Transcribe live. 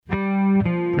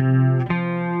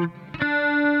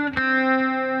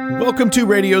Welcome to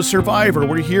Radio Survivor.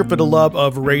 We're here for the love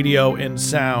of radio and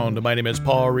sound. My name is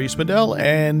Paul Rees-Mandel,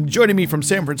 and joining me from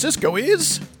San Francisco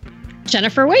is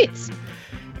Jennifer Waits.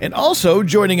 And also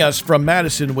joining us from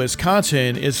Madison,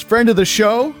 Wisconsin is friend of the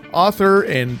show, author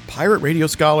and pirate radio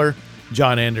scholar,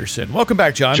 John Anderson. Welcome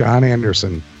back, John. John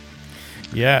Anderson.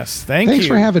 Yes, thanks you. Thanks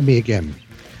for having me again.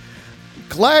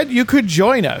 Glad you could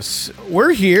join us.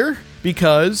 We're here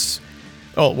because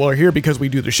we're here because we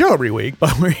do the show every week,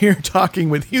 but we're here talking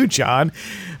with you, John,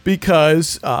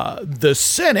 because the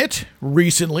Senate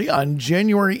recently, on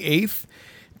January 8th,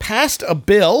 passed a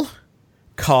bill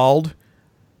called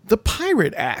the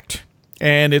Pirate Act.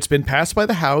 And it's been passed by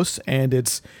the House, and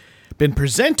it's been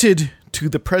presented to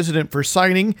the president for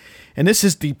signing. And this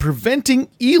is the Preventing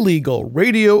Illegal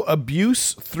Radio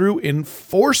Abuse Through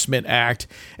Enforcement Act.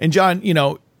 And John,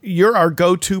 you're our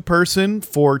go-to person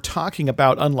for talking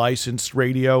about unlicensed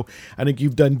radio. I think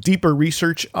you've done deeper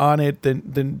research on it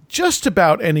than just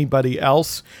about anybody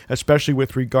else, especially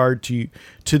with regard to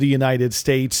the United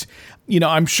States.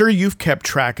 I'm sure you've kept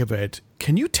track of it.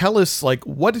 Can you tell us,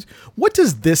 what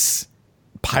does this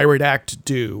Pirate Act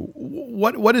do?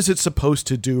 What is it supposed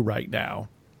to do right now?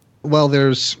 Well,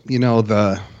 there's,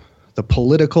 the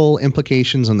political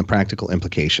implications and the practical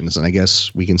implications. And I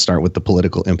guess we can start with the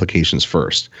political implications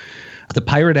first. The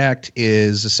Pirate Act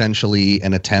is essentially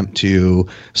an attempt to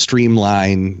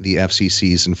streamline the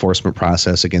FCC's enforcement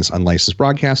process against unlicensed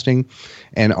broadcasting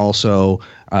and also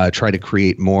try to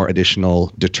create more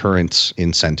additional deterrence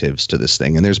incentives to this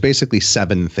thing. And there's basically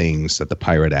 7 things that the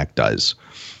Pirate Act does.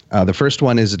 The first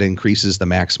one is it increases the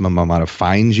maximum amount of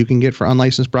fines you can get for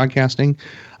unlicensed broadcasting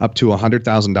up to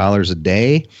 $100,000 a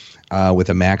day. With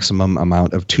a maximum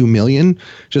amount of $2 million.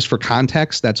 Just for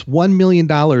context, that's $1 million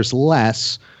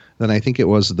less than I think it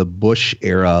was the Bush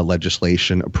era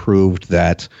legislation approved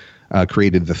that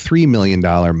created the $3 million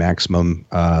maximum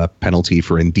penalty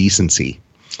for indecency.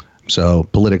 So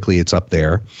politically, it's up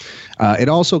there. It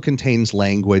also contains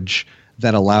language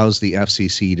that allows the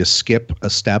FCC to skip a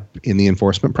step in the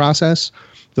enforcement process.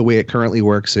 The way it currently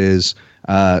works is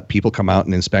people come out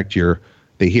and inspect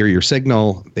they hear your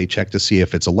signal, they check to see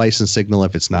if it's a licensed signal.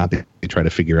 If it's not, they try to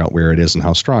figure out where it is and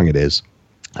how strong it is.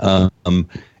 And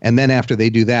then after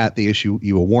they do that, they issue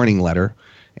you a warning letter.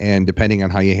 And depending on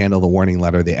how you handle the warning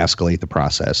letter, they escalate the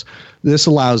process. This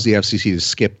allows the FCC to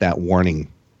skip that warning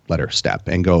letter step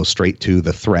and go straight to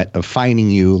the threat of fining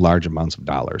you large amounts of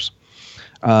dollars.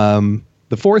 The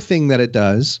fourth thing that it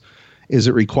does is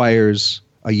it requires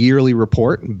a yearly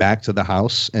report back to the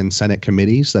House and Senate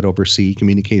committees that oversee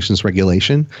communications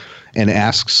regulation and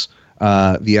asks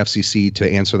the FCC to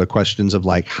answer the questions of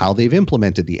how they've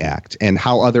implemented the act and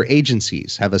how other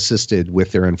agencies have assisted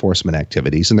with their enforcement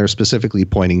activities. And they're specifically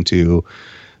pointing to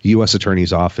U.S.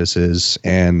 attorneys' offices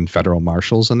and federal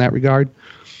marshals in that regard.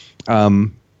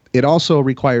 It also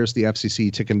requires the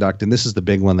FCC to conduct, and this is the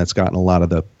big one that's gotten a lot of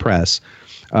the press,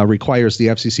 requires the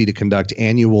FCC to conduct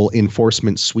annual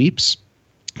enforcement sweeps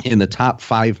in the top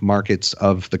 5 markets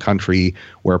of the country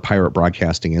where pirate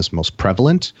broadcasting is most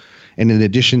prevalent. And in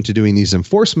addition to doing these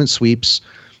enforcement sweeps,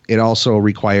 it also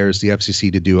requires the FCC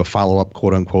to do a follow-up,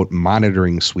 quote-unquote,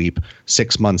 monitoring sweep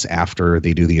 6 months after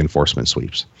they do the enforcement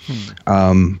sweeps.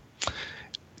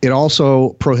 It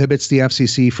also prohibits the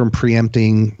FCC from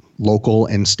preempting local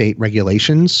and state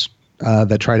regulations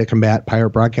that try to combat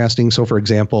pirate broadcasting. So, for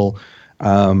example,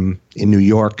 in New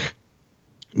York,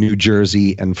 New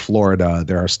Jersey, and Florida,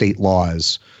 there are state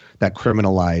laws that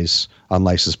criminalize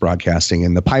unlicensed broadcasting.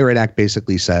 And the Pirate Act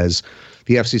basically says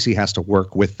the FCC has to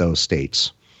work with those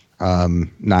states,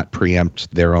 not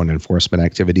preempt their own enforcement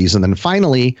activities. And then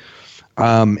finally,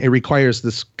 it requires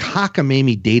this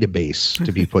cockamamie database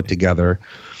to be put together,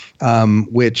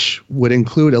 which would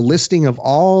include a listing of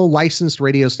all licensed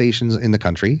radio stations in the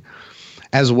country,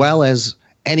 as well as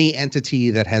any entity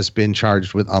that has been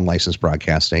charged with unlicensed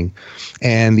broadcasting.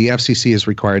 And the FCC is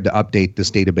required to update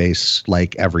this database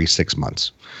every 6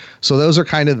 months. So those are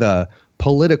kind of the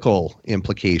political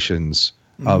implications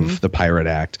of the Pirate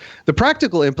Act. The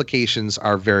practical implications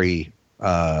are very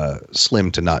slim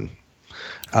to none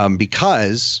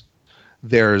because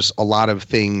there's a lot of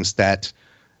things that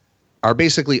are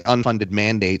basically unfunded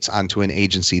mandates onto an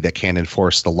agency that can't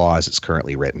enforce the law as it's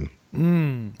currently written.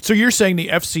 So you're saying the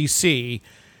FCC,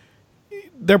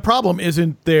 their problem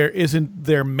isn't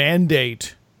their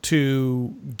mandate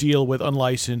to deal with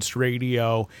unlicensed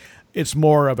radio. It's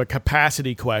more of a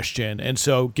capacity question. And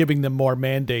so giving them more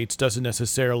mandates doesn't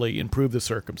necessarily improve the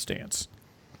circumstance.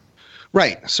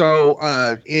 Right.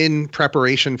 So in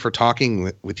preparation for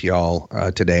talking with y'all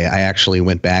today, I actually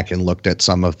went back and looked at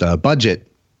some of the budget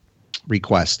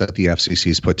request that the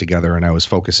FCC's put together, and I was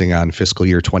focusing on fiscal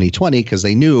year 2020 because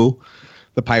they knew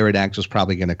the Pirate Act was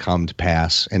probably going to come to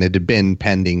pass, and it had been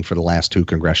pending for the last 2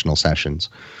 congressional sessions.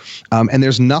 And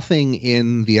there's nothing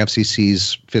in the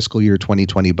FCC's fiscal year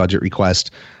 2020 budget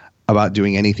request about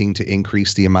doing anything to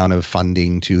increase the amount of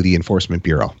funding to the Enforcement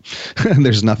Bureau.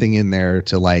 There's nothing in there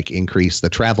to increase the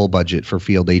travel budget for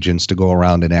field agents to go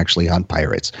around and actually hunt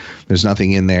pirates. There's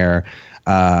nothing in there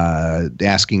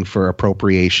asking for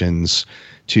appropriations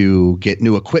to get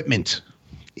new equipment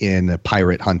in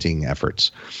pirate hunting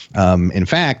efforts. In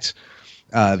fact,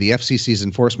 the FCC's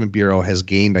Enforcement Bureau has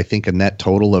gained, I think, a net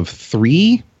total of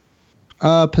 3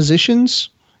 positions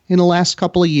in the last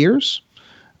couple of years.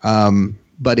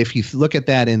 But if you look at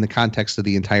that in the context of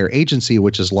the entire agency,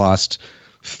 which has lost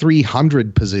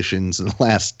 300 positions in the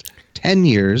last 10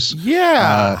 years,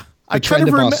 yeah, the trend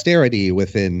of austerity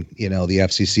within the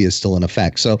FCC is still in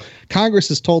effect. So Congress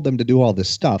has told them to do all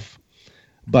this stuff,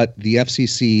 but the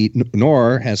FCC,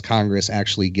 nor has Congress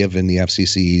actually given the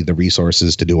FCC the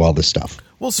resources to do all this stuff.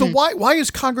 Well, so why is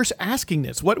Congress asking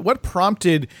this? What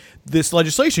prompted this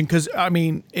legislation? Because, I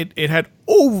mean, it had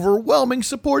overwhelming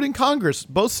support in Congress,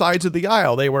 both sides of the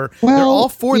aisle. They're all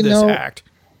for this act.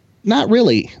 Not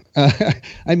really.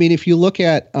 I mean, if you look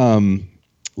at on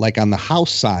the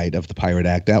House side of the Pirate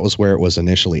Act, that was where it was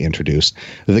initially introduced.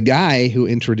 The guy who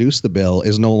introduced the bill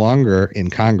is no longer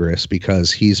in Congress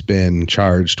because he's been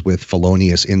charged with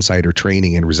felonious insider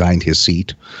trading and resigned his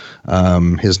seat.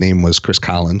 His name was Chris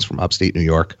Collins from upstate New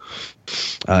York.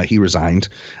 He resigned.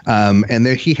 And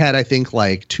there he had, I think,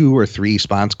 2 or 3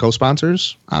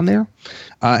 co-sponsors on there.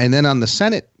 And then on the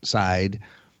Senate side,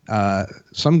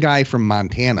 some guy from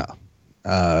Montana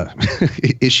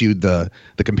issued the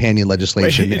companion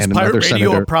legislation. Wait, and another another senator. Is pirate radio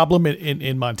senator, a problem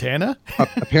in Montana?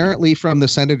 Apparently from the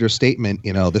senator's statement,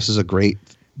 this is a great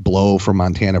blow for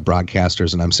Montana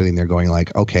broadcasters. And I'm sitting there going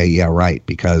okay, yeah, right.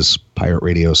 Because pirate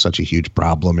radio is such a huge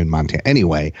problem in Montana.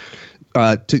 Anyway,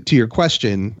 to your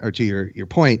question or to your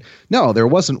point, no, there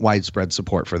wasn't widespread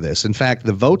support for this. In fact,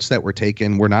 the votes that were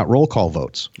taken were not roll call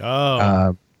votes.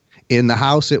 Oh. In the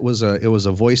House, it was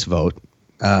a voice vote.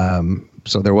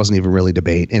 So there wasn't even really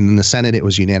debate. And in the Senate, it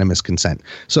was unanimous consent.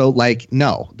 So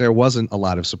no, there wasn't a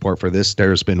lot of support for this.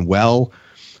 There's been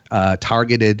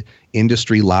targeted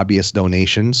industry lobbyist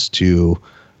donations to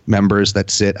members that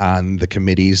sit on the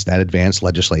committees that advance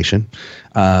legislation.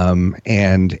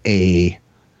 And a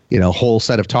whole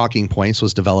set of talking points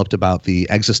was developed about the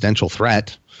existential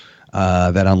threat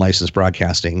that unlicensed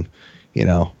broadcasting,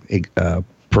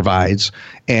 provides.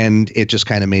 And it just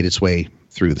kind of made its way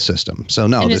through the system. So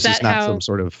no, this is not some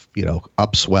sort of,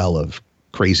 upswell of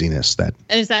craziness that.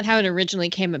 And is that how it originally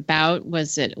came about?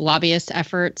 Was it lobbyist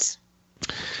efforts?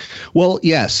 Well,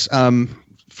 yes.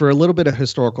 For a little bit of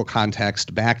historical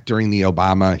context, back during the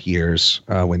Obama years,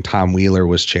 when Tom Wheeler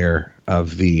was chair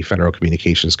of the Federal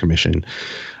Communications Commission,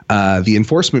 the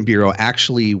Enforcement Bureau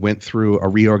actually went through a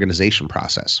reorganization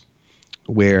process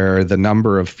where the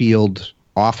number of field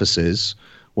offices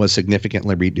was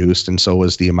significantly reduced, and so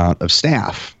was the amount of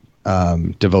staff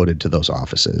devoted to those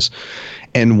offices.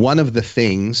 And one of the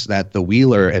things that the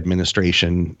Wheeler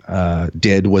administration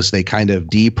did was they kind of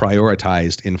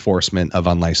deprioritized enforcement of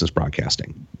unlicensed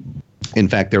broadcasting. In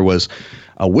fact, there was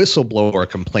a whistleblower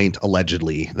complaint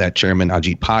allegedly that Chairman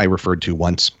Ajit Pai referred to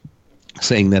once,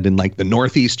 saying that in the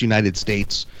Northeast United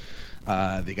States,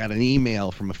 they got an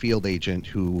email from a field agent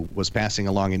who was passing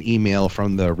along an email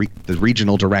from the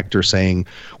regional director saying,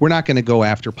 we're not going to go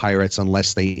after pirates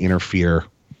unless they interfere,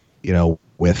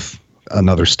 with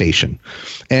another station.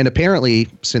 And apparently,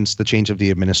 since the change of the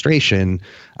administration,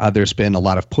 there's been a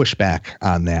lot of pushback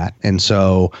on that. And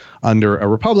so under a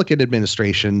Republican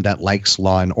administration that likes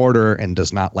law and order and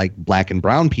does not like black and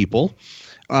brown people,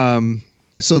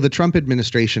 so the Trump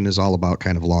administration is all about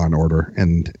kind of law and order,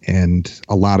 and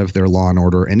a lot of their law and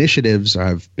order initiatives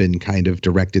have been kind of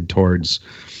directed towards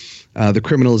the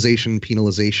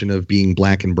penalization of being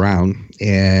black and brown,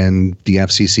 and the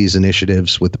FCC's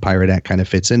initiatives with the Pirate Act kind of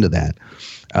fits into that.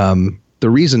 The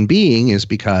reason being is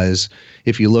because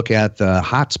if you look at the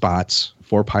hotspots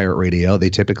for pirate radio,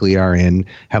 they typically are in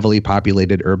heavily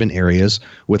populated urban areas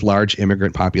with large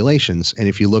immigrant populations. And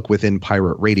if you look within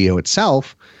pirate radio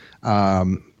itself,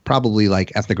 probably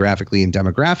ethnographically and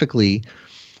demographically,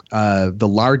 the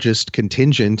largest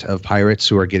contingent of pirates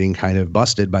who are getting kind of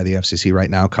busted by the FCC right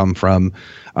now come from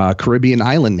Caribbean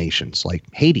island nations like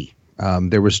Haiti.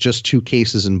 There was just 2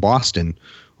 cases in Boston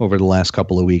over the last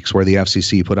couple of weeks where the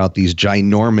FCC put out these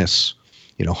ginormous,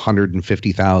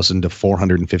 $150,000 to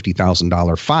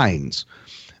 $450,000 fines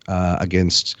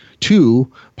against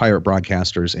two pirate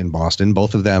broadcasters in Boston.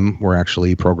 Both of them were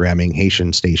actually programming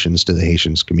Haitian stations to the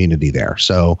Haitian community there.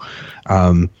 So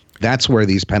that's where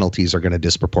these penalties are going to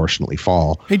disproportionately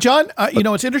fall. Hey, John,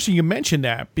 it's interesting you mentioned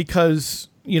that because,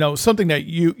 something that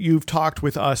you've talked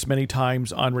with us many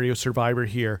times on Radio Survivor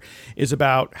here is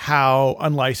about how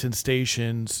unlicensed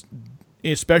stations,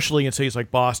 especially in cities like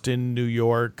Boston, New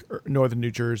York, northern New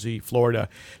Jersey, Florida,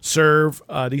 serve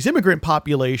these immigrant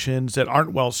populations that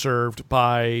aren't well served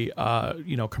by,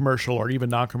 commercial or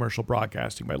even non-commercial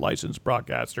broadcasting, by licensed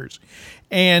broadcasters.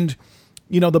 And,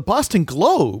 the Boston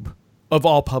Globe, of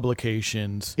all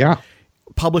publications,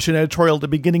 published an editorial at the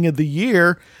beginning of the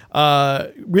year,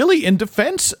 really in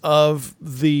defense of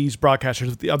these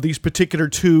broadcasters, of these particular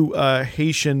two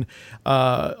Haitian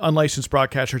unlicensed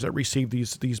broadcasters that received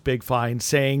these big fines,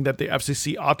 saying that the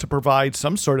FCC ought to provide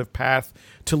some sort of path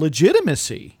to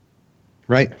legitimacy.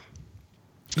 Right.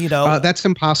 That's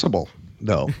impossible,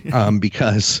 though,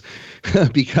 because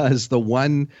the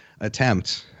one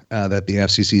attempt that the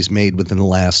FCC's made within the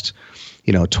last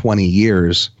 20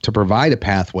 years to provide a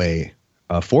pathway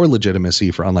for legitimacy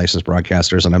for unlicensed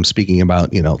broadcasters, and I'm speaking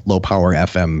about, low power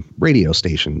FM radio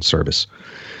station service.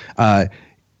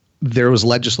 There was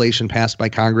legislation passed by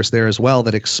Congress there as well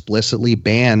that explicitly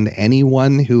banned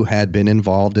anyone who had been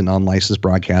involved in unlicensed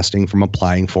broadcasting from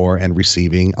applying for and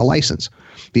receiving a license.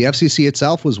 The FCC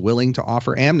itself was willing to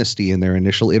offer amnesty in their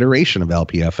initial iteration of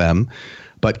LPFM,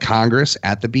 but Congress,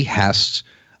 at the behest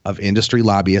of industry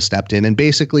lobbyists, stepped in and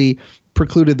basically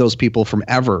precluded those people from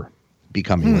ever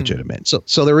becoming legitimate.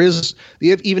 So there is,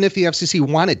 even if the FCC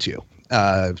wanted to,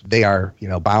 they are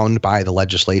bound by the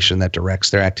legislation that directs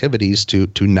their activities to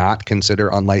not consider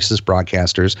unlicensed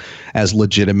broadcasters as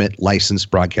legitimate licensed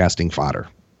broadcasting fodder.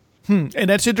 And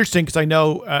that's interesting because I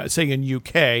know, say in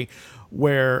UK,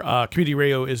 where community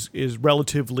radio is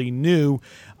relatively new,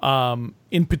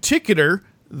 in particular,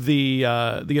 the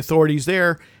authorities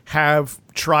there have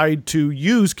tried to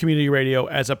use community radio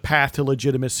as a path to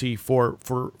legitimacy for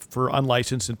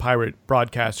unlicensed and pirate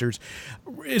broadcasters,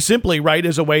 simply, right,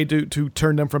 as a way to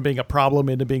turn them from being a problem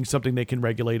into being something they can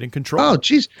regulate and control. Oh,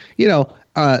 geez.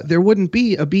 There wouldn't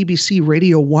be a BBC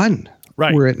Radio 1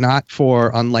 were it not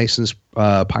for unlicensed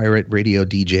pirate radio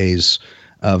DJs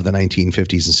of the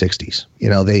 1950s and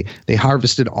 60s. They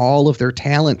harvested all of their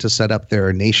talent to set up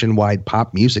their nationwide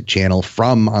pop music channel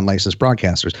from unlicensed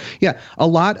broadcasters. Yeah, a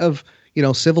lot of,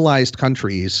 civilized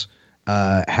countries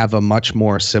have a much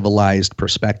more civilized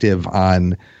perspective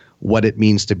on what it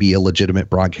means to be a legitimate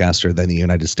broadcaster than the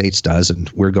United States does. And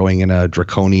we're going in a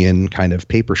draconian kind of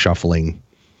paper shuffling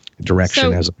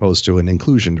direction as opposed to an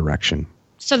inclusion direction.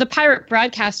 So the pirate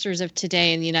broadcasters of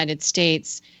today in the United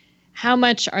States, how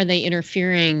much are they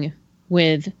interfering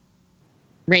with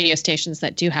radio stations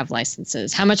that do have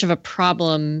licenses? How much of a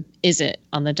problem is it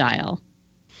on the dial?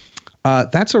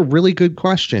 That's a really good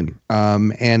question.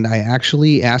 And I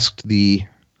actually asked the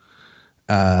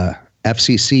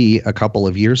FCC a couple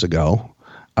of years ago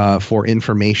for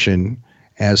information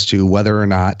as to whether or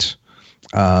not,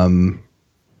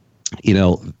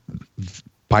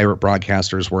 pirate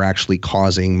broadcasters were actually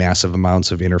causing massive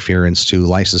amounts of interference to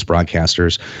licensed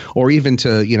broadcasters, or even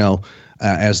to,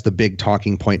 as the big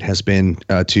talking point has been,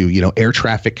 to, air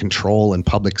traffic control and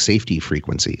public safety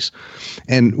frequencies.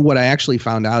 And what I actually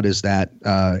found out is that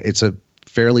it's a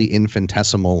fairly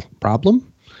infinitesimal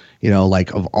problem.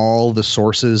 Like of all the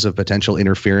sources of potential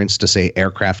interference to, say,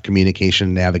 aircraft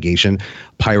communication, navigation,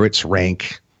 pirates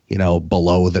rank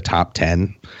below the top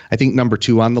 10. I think number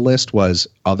 2 on the list was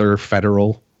other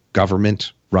federal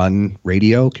government run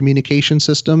radio communication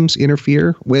systems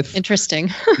interfere with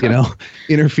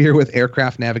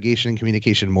aircraft navigation and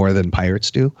communication more than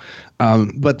pirates do.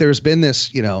 But there's been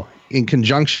this, in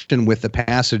conjunction with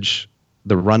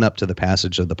the run up to the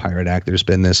passage of the Pirate Act, there's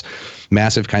been this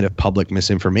massive kind of public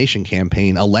misinformation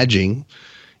campaign alleging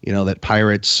that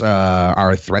pirates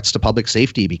are threats to public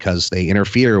safety because they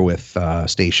interfere with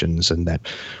stations, and that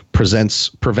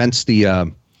prevents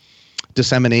the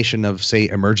dissemination of, say,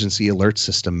 emergency alert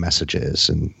system messages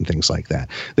and things like that.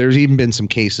 There's even been some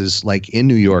cases like in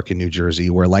New York and New Jersey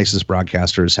where licensed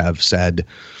broadcasters have said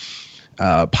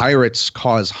pirates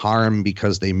cause harm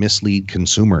because they mislead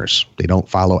consumers. They don't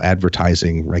follow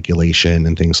advertising regulation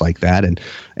and things like that.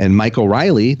 And Mike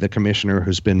O'Reilly, the commissioner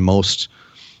who's been most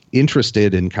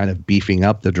interested in kind of beefing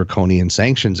up the draconian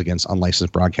sanctions against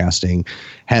unlicensed broadcasting,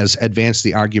 has advanced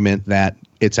the argument that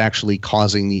it's actually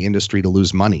causing the industry to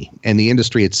lose money. And the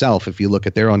industry itself, if you look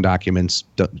at their own documents,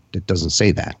 it doesn't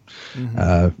say that.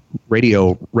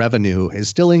 Radio revenue is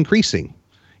still increasing,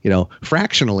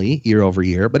 fractionally year over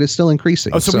year, but it's still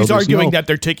increasing. Oh, so he's arguing that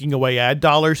they're taking away ad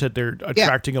dollars, that they're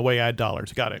attracting away ad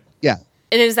dollars. Got it. Yeah.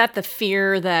 And is that the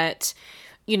fear that,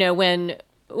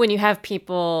 when you have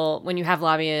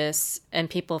lobbyists and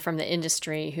people from the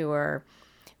industry who are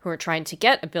trying to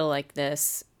get a bill like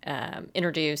this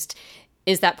introduced,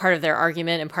 is that part of their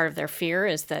argument and part of their fear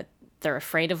is that they're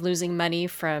afraid of losing money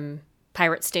from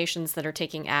pirate stations that are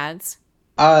taking ads?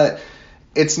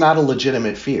 It's not a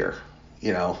legitimate fear,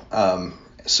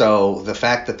 So the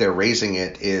fact that they're raising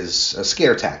it is a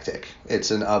scare tactic.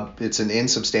 It's an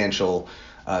insubstantial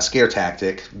scare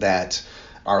tactic that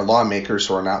our lawmakers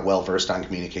who are not well versed on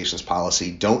communications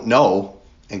policy don't know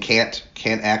and can't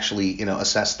actually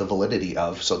assess the validity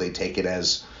of. So they take it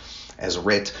as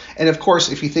writ. And of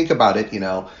course, if you think about it,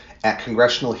 at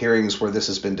congressional hearings where this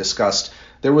has been discussed,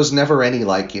 there was never any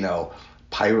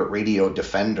pirate radio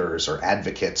defenders or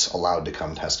advocates allowed to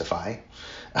come testify.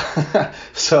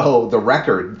 So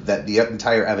the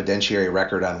entire evidentiary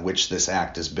record on which this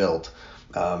act is built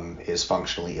is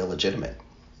functionally illegitimate.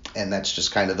 And that's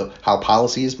just kind of how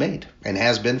policy is made and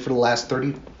has been for the last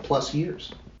 30 plus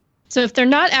years. So if they're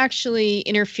not actually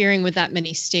interfering with that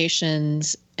many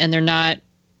stations and they're not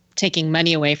taking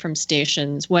money away from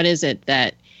stations, what is it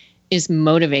that is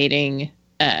motivating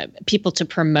people to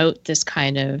promote this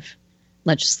kind of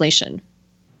legislation?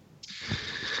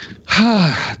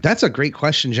 That's a great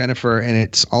question, Jennifer, and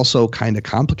it's also kind of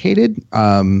complicated.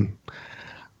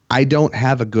 I don't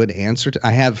have a good answer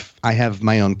I have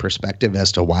my own perspective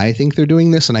as to why I think they're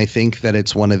doing this, and I think that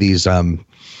it's one of these, as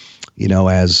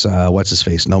what's his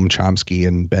face, Noam Chomsky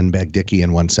and Ben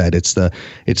Bagdickian once said, it's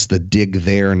the dig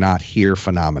there, not here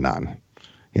phenomenon.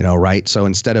 Right? So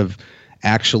instead of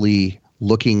actually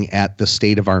looking at the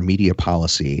state of our media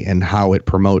policy and how it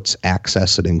promotes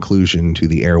access and inclusion to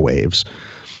the airwaves,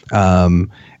 and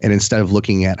instead of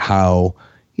looking at how,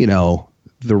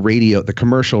 the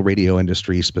commercial radio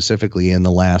industry specifically in the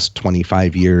last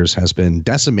 25 years has been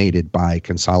decimated by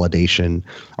consolidation,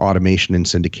 automation, and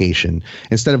syndication.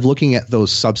 Instead of looking at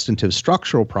those substantive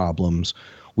structural problems,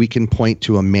 we can point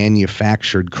to a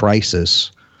manufactured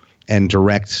crisis and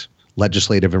direct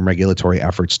legislative and regulatory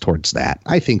efforts towards that.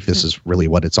 I think this is really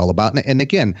what it's all about. And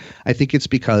again, I think it's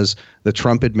because the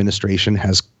Trump administration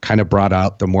has kind of brought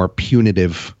out the more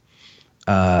punitive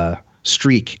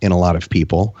streak in a lot of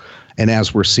people. And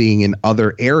as we're seeing in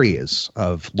other areas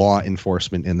of law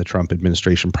enforcement in the Trump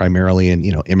administration, primarily in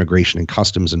immigration and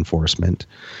customs enforcement,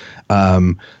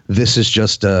 this is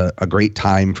just a great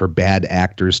time for bad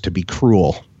actors to be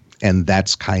cruel. And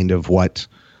that's kind of what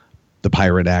the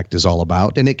Pirate Act is all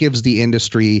about. And it gives the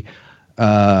industry,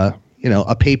 a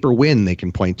paper win they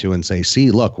can point to and say,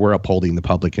 see, look, we're upholding the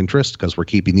public interest because we're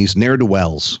keeping these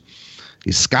ne'er-do-wells,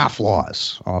 these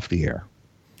scofflaws off the air.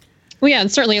 Well, yeah,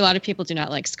 and certainly a lot of people do not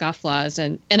like scofflaws,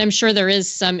 and I'm sure there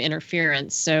is some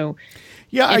interference. So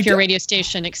if your radio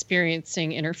station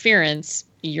experiencing interference,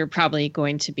 you're probably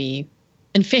going to be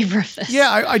in favor of this.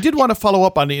 Yeah, I did want to follow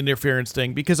up on the interference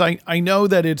thing because I know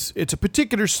that it's a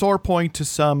particular sore point to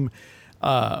some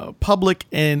public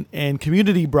and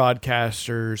community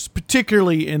broadcasters,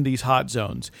 particularly in these hot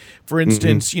zones. For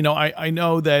instance, I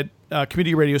know that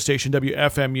community radio station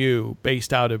WFMU,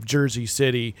 based out of Jersey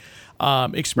City,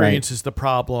 experiences the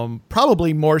problem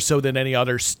probably more so than any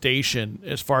other station,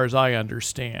 as far as I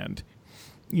understand.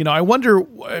 I wonder.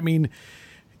 I mean,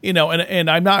 and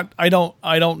I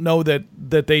don't know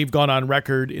that they've gone on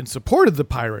record in support of the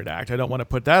Pirate Act. I don't want to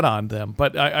put that on them,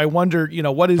 but I wonder,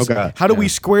 what is how do we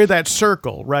square that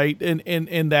circle, right?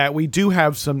 And that we do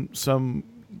have some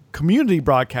community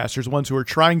broadcasters, ones who are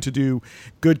trying to do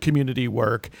good community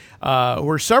work, who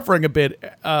are suffering a bit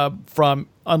from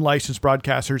unlicensed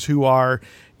broadcasters who are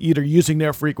either using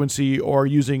their frequency or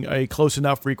using a close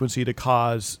enough frequency to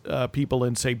cause people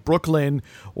in, say, Brooklyn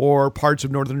or parts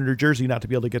of northern New Jersey not to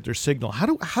be able to get their signal. How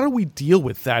do we deal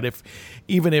with that?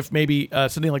 Even if maybe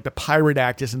something like the Pirate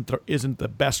Act isn't the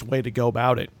best way to go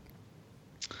about it.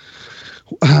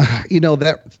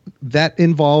 That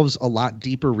involves a lot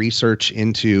deeper research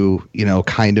into,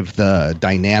 kind of the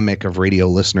dynamic of radio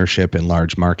listenership in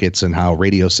large markets and how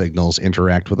radio signals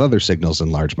interact with other signals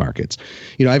in large markets.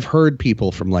 I've heard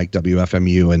people from like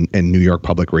WFMU and New York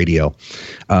Public Radio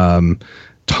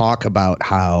talk about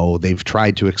how they've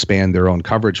tried to expand their own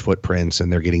coverage footprints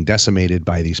and they're getting decimated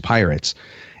by these pirates.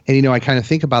 And, I kind of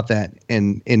think about that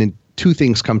and two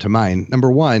things come to mind.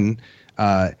 Number one,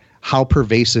 how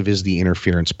pervasive is the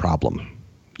interference problem?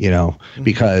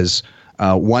 Because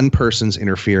one person's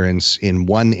interference in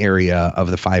one area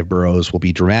of the 5 boroughs will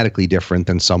be dramatically different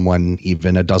than someone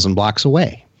even a dozen blocks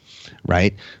away.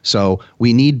 right? So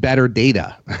we need better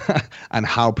data on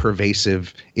how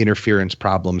pervasive interference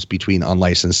problems between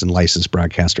unlicensed and licensed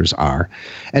broadcasters are.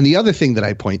 And the other thing that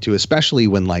I point to, especially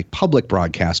when like public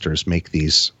broadcasters make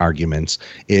these arguments,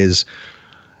 is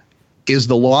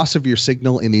the loss of your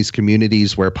signal in these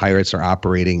communities where pirates are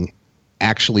operating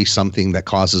actually something that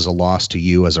causes a loss to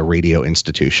you as a radio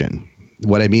institution?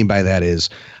 What I mean by that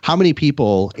is, how many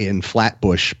people in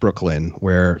Flatbush, Brooklyn,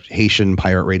 where Haitian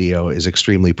pirate radio is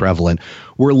extremely prevalent,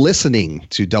 were listening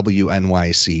to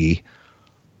WNYC,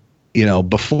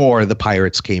 before the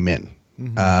pirates came in?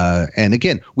 And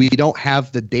again, we don't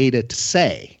have the data to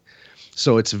say.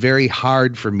 So it's very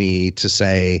hard for me to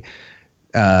say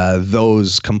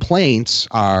those complaints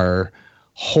are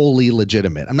wholly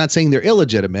legitimate. I'm not saying they're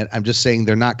illegitimate. I'm just saying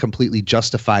they're not completely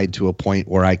justified to a point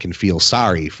where I can feel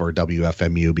sorry for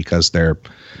WFMU because they're,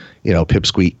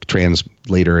 pipsqueak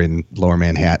translator in Lower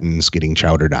Manhattan's getting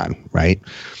chowdered on, right?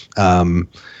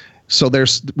 So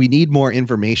we need more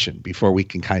information before we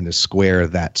can kind of square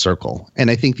that circle. And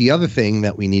I think the other thing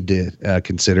that we need to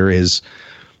consider is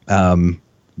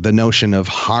the notion of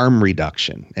harm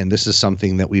reduction. And this is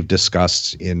something that we've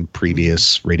discussed in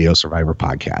previous Radio Survivor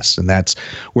podcasts. And that's,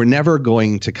 we're never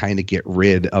going to kind of get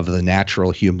rid of the natural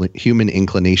human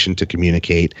inclination to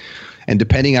communicate. And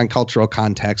depending on cultural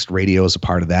context, radio is a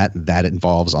part of that. That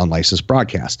involves unlicensed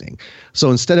broadcasting. So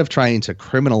instead of trying to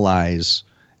criminalize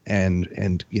and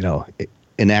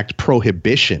enact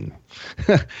prohibition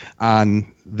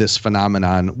on this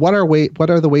phenomenon, what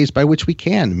are the ways by which we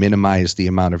can minimize the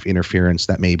amount of interference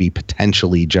that may be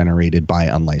potentially generated by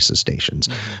unlicensed stations?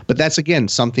 But that's, again,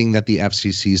 something that the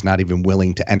FCC is not even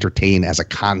willing to entertain as a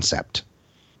concept.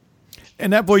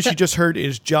 And that voice you just heard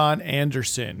is John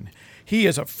Anderson. He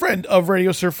is a friend of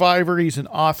Radio Survivor. He's an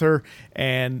author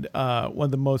and one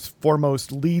of the most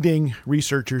foremost leading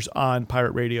researchers on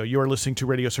pirate radio. You are listening to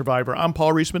Radio Survivor. I'm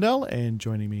Paul Rees-Mandel, and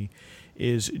joining me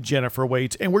is Jennifer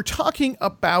Waits. And we're talking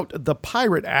about the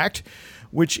Pirate Act,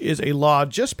 which is a law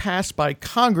just passed by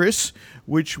Congress,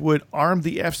 which would arm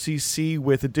the FCC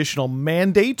with additional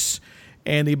mandates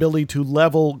and the ability to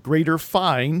level greater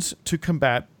fines to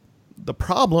combat the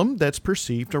problem that's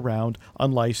perceived around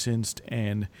unlicensed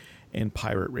and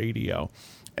pirate radio.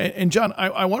 And John,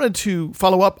 I wanted to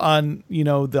follow up on,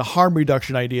 the harm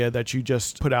reduction idea that you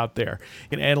just put out there.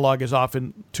 An analog is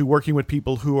often to working with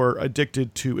people who are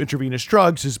addicted to intravenous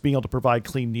drugs is being able to provide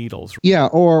clean needles. Yeah,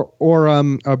 or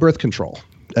birth control.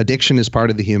 Addiction is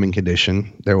part of the human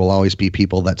condition. There will always be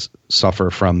people that suffer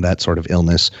from that sort of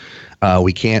illness.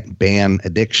 We can't ban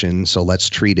addiction, so let's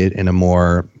treat it in a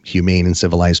more humane and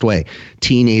civilized way.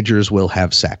 Teenagers will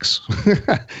have sex.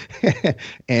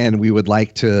 And we would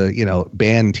like to,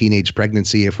 ban teenage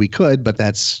pregnancy if we could, but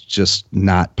that's just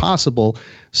not possible.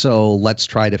 So let's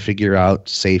try to figure out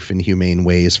safe and humane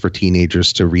ways for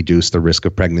teenagers to reduce the risk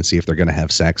of pregnancy if they're going to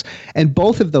have sex. And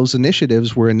both of those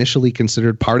initiatives were initially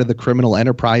considered part of the criminal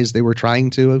enterprise they were trying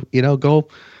to, go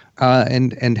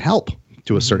and help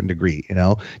to a certain degree.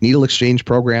 Needle exchange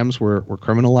programs were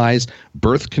criminalized.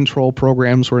 Birth control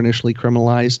programs were initially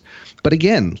criminalized. But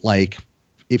again,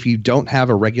 if you don't have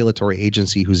a regulatory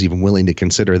agency who's even willing to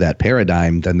consider that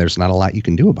paradigm, then there's not a lot you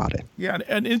can do about it. Yeah,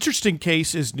 an interesting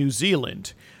case is New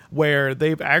Zealand, where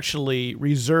they've actually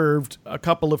reserved a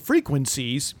couple of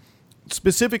frequencies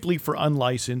specifically for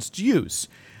unlicensed use.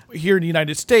 Here in the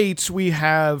United States, we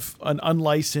have an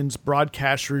unlicensed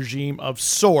broadcast regime of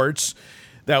sorts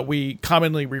that we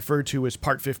commonly refer to as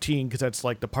Part 15, because that's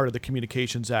like the part of the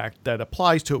Communications Act that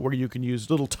applies to it, where you can use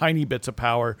little tiny bits of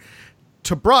power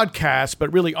to broadcast,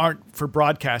 but really aren't for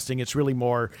broadcasting. It's really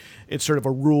more, it's sort of a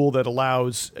rule that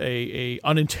allows a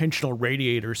unintentional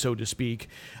radiator, so to speak,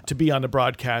 to be on the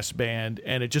broadcast band.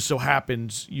 And it just so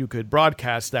happens you could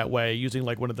broadcast that way using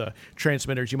like one of the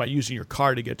transmitters you might use in your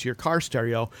car to get to your car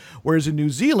stereo. Whereas in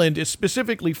New Zealand, it's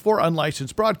specifically for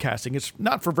unlicensed broadcasting. It's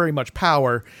not for very much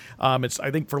power. It's, I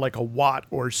think, for like a watt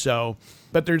or so.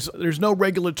 But there's no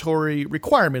regulatory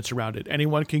requirements around it.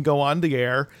 Anyone can go on the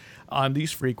air on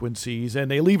these frequencies, and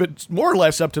they leave it more or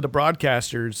less up to the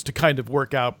broadcasters to kind of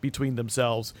work out between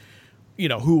themselves,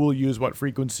 who will use what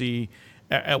frequency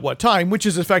at what time, which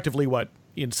is effectively what,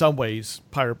 in some ways,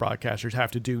 pirate broadcasters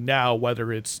have to do now,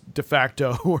 whether it's de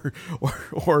facto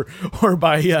or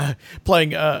by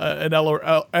playing an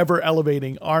ever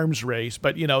elevating arms race.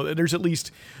 But, there's at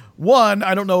least one.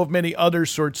 I don't know of many other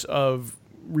sorts of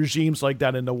regimes like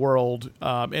that in the world.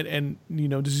 And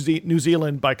New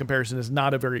Zealand, by comparison, is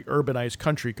not a very urbanized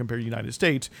country compared to the United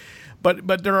States.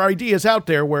 But there are ideas out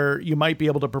there where you might be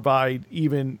able to provide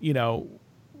even,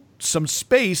 some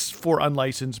space for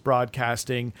unlicensed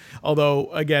broadcasting.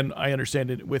 Although, again, I understand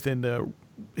it within the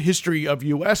history of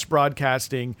U.S.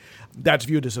 broadcasting, that's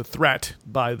viewed as a threat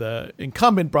by the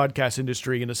incumbent broadcast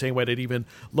industry in the same way that even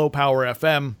low-power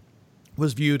FM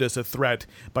was viewed as a threat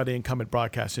by the incumbent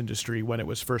broadcast industry when it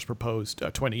was first proposed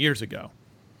 20 years ago.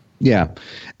 Yeah.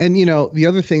 And, you know, the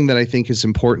other thing that I think is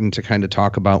important to kind of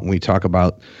talk about when we talk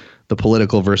about the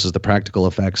political versus the practical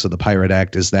effects of the Pirate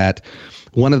Act is that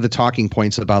one of the talking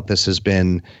points about this has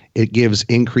been it gives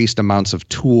increased amounts of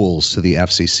tools to the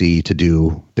FCC to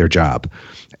do their job.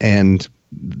 And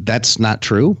that's not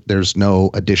true. There's no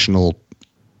additional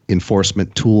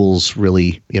enforcement tools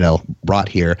really, you know, brought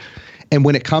here. And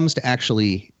when it comes to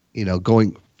actually, you know,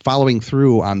 following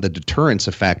through on the deterrence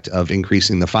effect of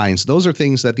increasing the fines, those are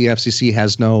things that the FCC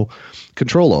has no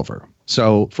control over.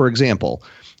 So, for example,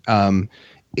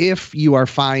 if you are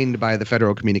fined by the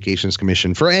Federal Communications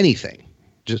Commission for anything,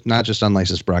 not just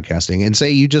unlicensed broadcasting, and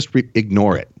say you just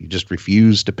ignore it, you just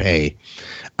refuse to pay,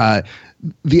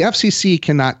 the FCC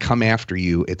cannot come after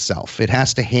you itself. It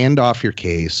has to hand off your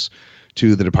case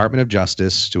to the Department of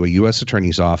Justice, to a U.S.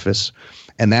 Attorney's Office,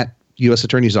 and that U.S.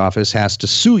 Attorney's Office has to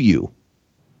sue you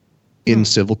in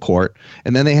civil court,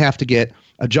 and then they have to get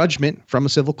a judgment from a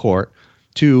civil court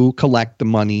to collect the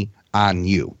money on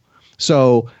you.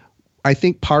 So I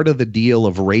think part of the deal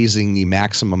of raising the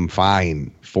maximum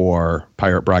fine for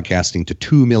pirate broadcasting to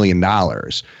 $2 million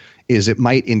is it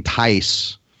might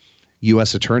entice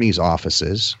U.S. attorneys'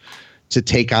 offices to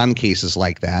take on cases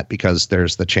like that because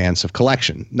there's the chance of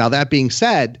collection. Now, that being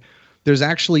said, there's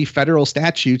actually federal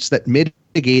statutes that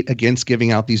mitigate against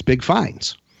giving out these big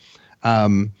fines.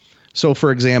 So,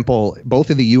 for example, both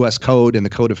in the U.S. Code and the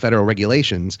Code of Federal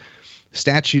Regulations,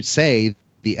 statutes say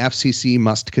the FCC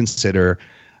must consider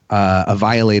a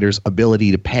violator's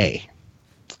ability to pay.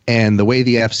 And the way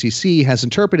the FCC has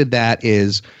interpreted that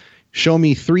is show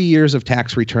me 3 years of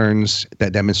tax returns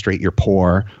that demonstrate you're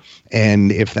poor.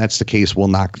 And if that's the case, we'll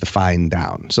knock the fine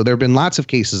down. So there have been lots of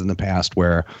cases in the past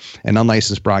where an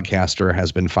unlicensed broadcaster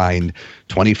has been fined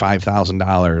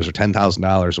 $25,000 or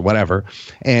 $10,000 or whatever,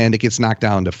 and it gets knocked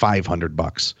down to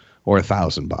 $500 or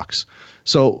 $1,000.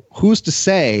 So who's to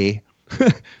say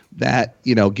that,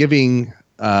 you know, giving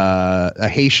a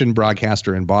Haitian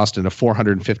broadcaster in Boston a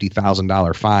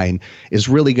 $450,000 fine is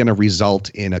really going to result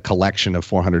in a collection of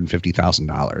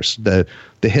 $450,000.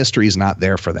 The history is not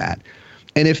there for that.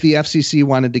 And if the FCC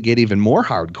wanted to get even more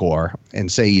hardcore and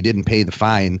say you didn't pay the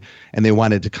fine and they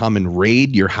wanted to come and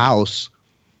raid your house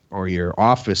or your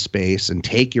office space and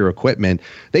take your equipment,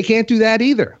 they can't do that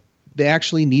either. They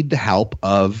actually need the help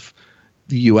of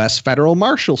the U.S. Federal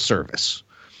Marshal Service.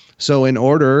 So in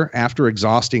order, after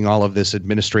exhausting all of this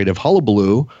administrative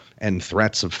hullabaloo and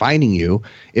threats of fining you,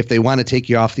 if they want to take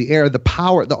you off the air, the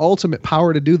ultimate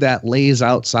power to do that lays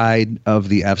outside of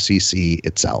the FCC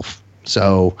itself.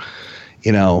 So,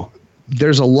 you know,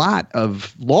 there's a lot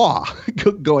of law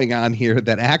going on here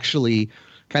that actually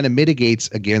kind of mitigates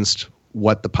against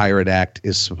what the Pirate Act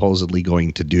is supposedly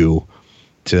going to do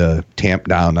to tamp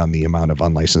down on the amount of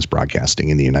unlicensed broadcasting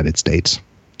in the United States.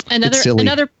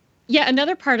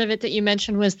 Another part of it that you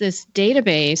mentioned was this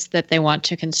database that they want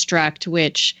to construct,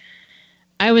 which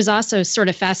I was also sort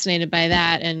of fascinated by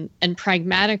that. And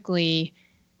pragmatically,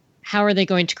 how are they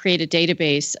going to create a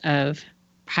database of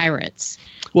pirates?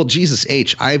 Well, Jesus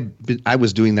H, I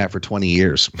was doing that for 20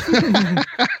 years.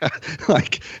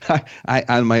 Like I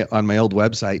on my old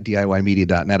website,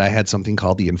 DIYmedia.net, I had something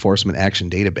called the Enforcement Action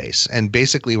Database. And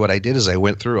basically what I did is I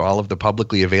went through all of the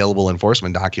publicly available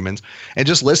enforcement documents and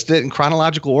just listed it in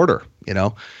chronological order. You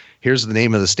know, here's the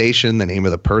name of the station, the name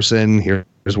of the person, here's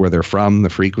where they're from, the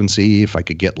frequency, if I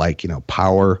could get like, you know,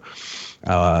 power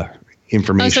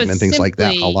information and things like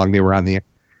that, how long they were on the air.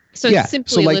 So it's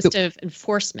simply a list of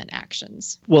enforcement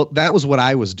actions. Well, that was what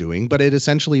I was doing, but it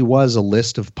essentially was a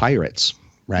list of pirates,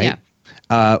 right?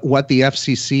 Yeah. What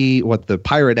the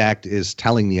Pirate Act is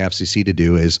telling the FCC to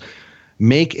do is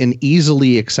make an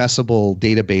easily accessible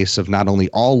database of not only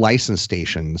all licensed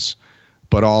stations,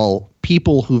 but all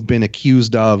people who've been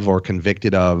accused of or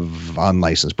convicted of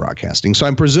unlicensed broadcasting. So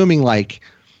I'm presuming like,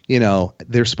 you know,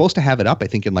 they're supposed to have it up, I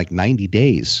think, in like 90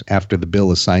 days after the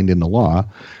bill is signed into law.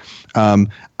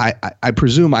 I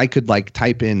presume I could like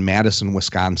type in Madison,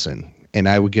 Wisconsin, and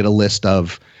I would get a list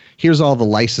of here's all the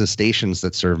licensed stations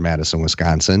that serve Madison,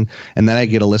 Wisconsin. And then I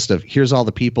get a list of here's all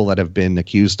the people that have been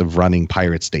accused of running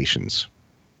pirate stations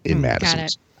in Madison.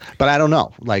 But I don't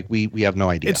know. Like we have no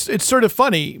idea. It's sort of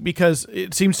funny because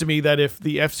it seems to me that if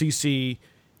the FCC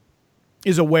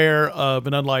is aware of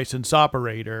an unlicensed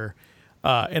operator,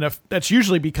 and if that's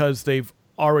usually because they've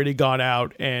already gone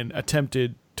out and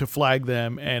attempted to flag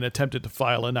them and attempted to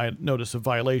file a notice of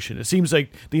violation. It seems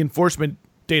like the enforcement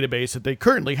database that they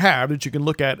currently have that you can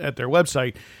look at their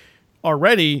website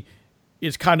already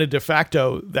is kind of de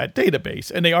facto that database.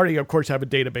 And they already, of course, have a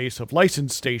database of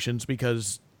licensed stations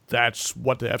because that's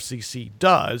what the FCC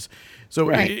does. So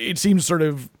right. it seems sort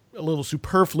of a little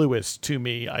superfluous to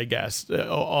me, I guess,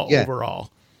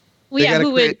 overall. They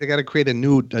got to create a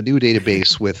new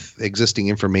database with existing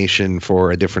information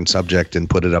for a different subject and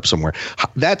put it up somewhere.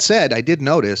 That said, I did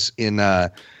notice in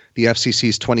the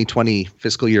FCC's 2020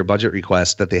 fiscal year budget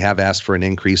request that they have asked for an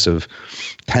increase of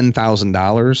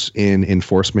 $10,000 in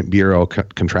Enforcement Bureau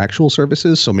contractual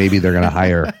services. So maybe they're going to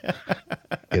hire,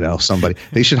 somebody.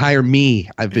 They should hire me.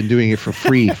 I've been doing it for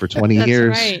free for 20 That's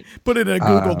years. Right. Put it in a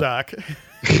Google Doc.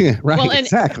 Right, well,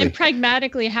 exactly. And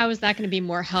pragmatically, how is that going to be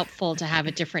more helpful to have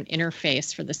a different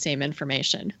interface for the same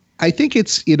information? I think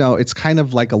it's kind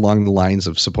of like along the lines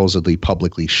of supposedly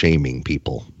publicly shaming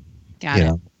people. Got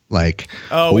it. Like,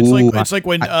 it's like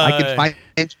when I can find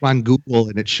it on Google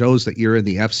and it shows that you're in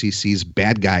the FCC's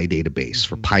bad guy database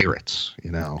for pirates.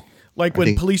 Like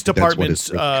when police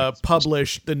departments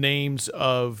publish the names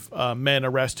of men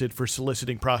arrested for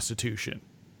soliciting prostitution.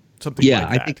 Something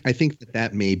like that. I think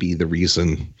that may be the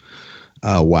reason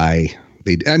why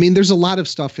they. I mean, there's a lot of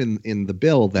stuff in the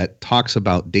bill that talks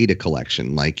about data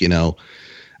collection. Like,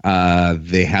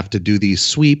 they have to do these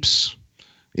sweeps,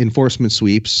 enforcement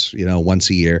sweeps, once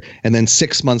a year, and then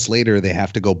 6 months later they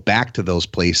have to go back to those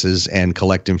places and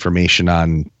collect information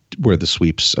on where the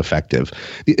sweep's effective.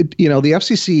 The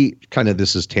FCC, kind of,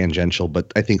 this is tangential, but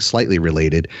I think slightly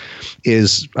related,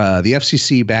 is the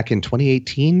FCC back in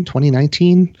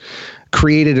 2019,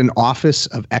 created an Office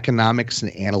of Economics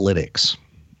and Analytics.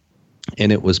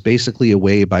 And it was basically a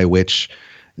way by which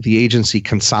the agency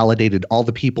consolidated all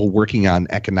the people working on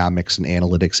economics and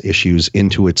analytics issues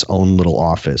into its own little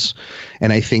office.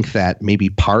 And I think that maybe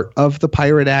part of the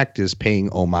Pirate Act is paying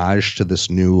homage to this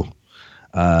new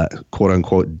quote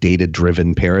unquote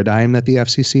data-driven paradigm that the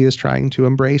FCC is trying to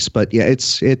embrace. But yeah,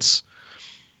 it's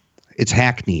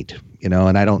hackneyed,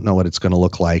 and I don't know what it's going to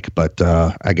look like, but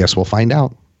I guess we'll find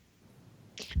out.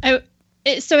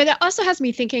 So it also has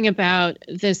me thinking about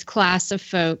this class of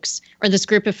folks, or this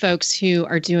group of folks who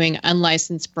are doing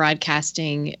unlicensed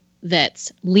broadcasting that's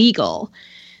legal.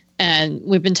 And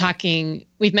we've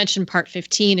mentioned Part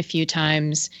 15 a few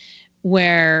times,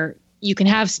 where you can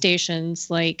have stations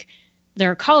like, there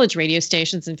are college radio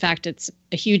stations. In fact, it's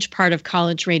a huge part of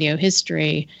college radio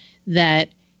history that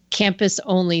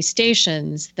campus-only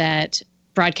stations that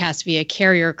broadcast via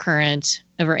carrier current,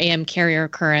 over AM carrier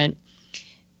current,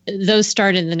 those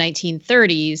started in the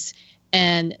 1930s.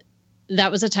 And that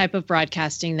was a type of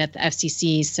broadcasting that the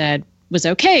FCC said was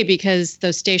okay because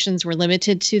those stations were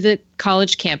limited to the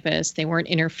college campus. They weren't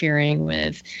interfering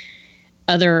with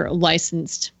other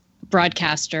licensed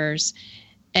broadcasters.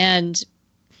 And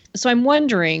so I'm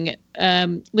wondering,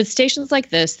 with stations like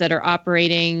this that are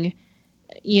operating,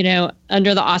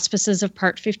 under the auspices of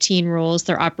Part 15 rules,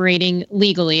 they're operating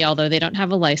legally, although they don't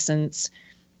have a license.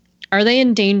 Are they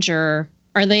in danger?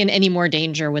 Are they in any more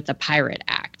danger with the Pirate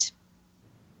Act?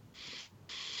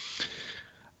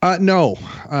 No,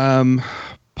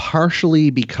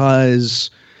 partially because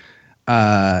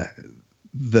the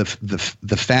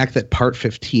fact that Part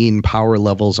 15 power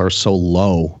levels are so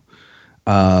low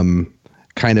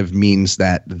kind of means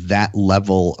that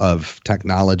level of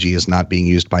technology is not being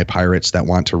used by pirates that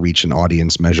want to reach an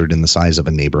audience measured in the size of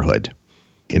a neighborhood,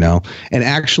 and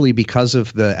actually because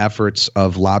of the efforts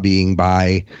of lobbying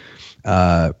by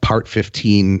Part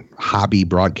 15 hobby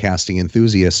broadcasting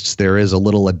enthusiasts, there is a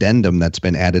little addendum that's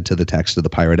been added to the text of the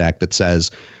Pirate Act that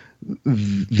says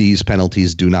these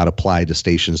penalties do not apply to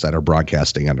stations that are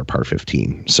broadcasting under Part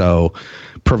 15. So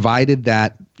provided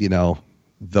that,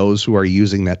 those who are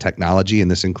using that technology,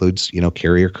 and this includes,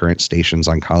 carrier current stations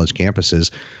on college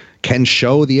campuses, can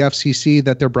show the FCC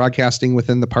that they're broadcasting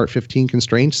within the Part 15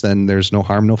 constraints, then there's no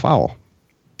harm, no foul.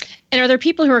 And are there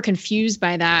people who are confused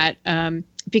by that?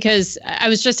 Because I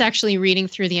was just actually reading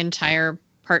through the entire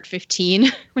Part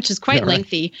 15, which is quite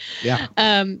lengthy. Yeah.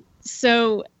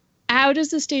 So how does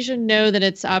the station know that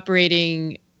it's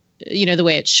operating, the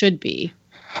way it should be?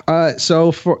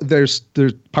 So there's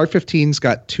Part 15's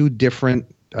got two different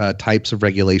types of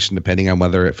regulation depending on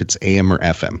whether if it's AM or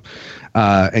FM.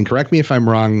 And correct me if I'm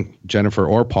wrong, Jennifer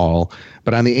or Paul,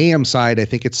 but on the AM side, I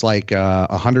think it's like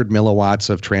 100 milliwatts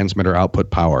of transmitter output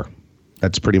power.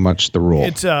 That's pretty much the rule.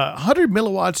 It's 100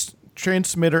 milliwatts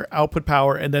transmitter output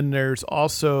power, and then there's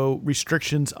also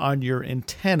restrictions on your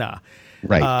antenna.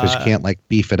 Right, because you can't like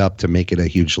beef it up to make it a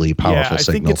hugely powerful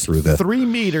signal through the 3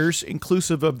 meters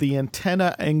inclusive of the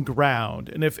antenna and ground.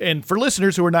 And for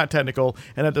listeners who are not technical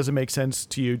and that doesn't make sense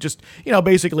to you, just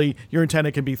basically your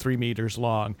antenna can be 3 meters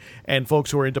long, and folks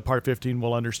who are into Part 15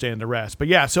 will understand the rest. But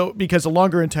yeah, so because a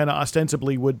longer antenna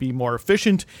ostensibly would be more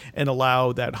efficient and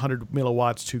allow that 100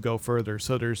 milliwatts to go further.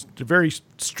 So there's very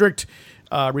strict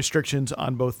restrictions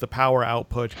on both the power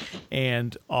output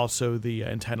and also the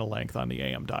antenna length on the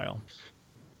AM dial.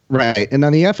 Right. And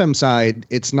on the FM side,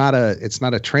 it's not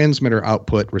a transmitter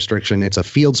output restriction. It's a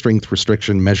field strength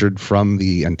restriction measured from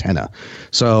the antenna.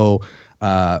 So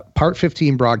Part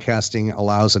 15 broadcasting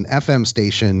allows an FM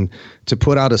station to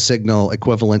put out a signal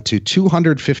equivalent to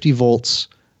 250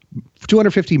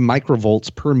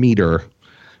 microvolts per meter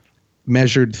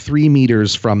measured 3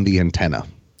 meters from the antenna.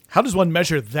 How does one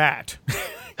measure that?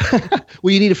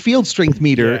 Well, you need a field strength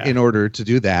meter in order to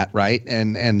do that, right?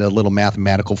 And a little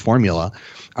mathematical formula.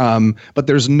 But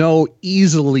there's no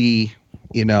easily,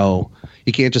 you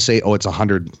can't just say, oh, it's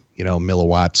 100,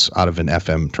 milliwatts out of an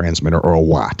FM transmitter or a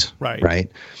watt. Right.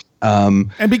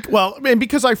 And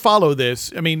because I follow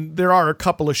this, I mean, there are a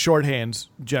couple of shorthands,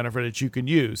 Jennifer, that you can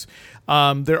use.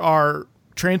 There are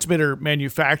transmitter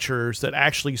manufacturers that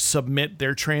actually submit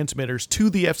their transmitters to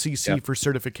the FCC for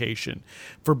certification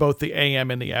for both the AM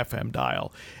and the FM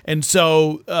dial. And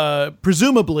so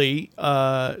presumably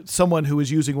someone who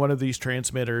is using one of these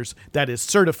transmitters that is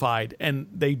certified and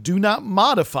they do not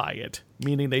modify it,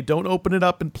 meaning they don't open it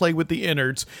up and play with the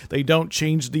innards, they don't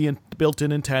change the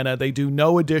built-in antenna, they do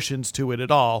no additions to it at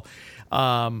all.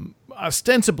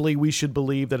 Ostensibly, we should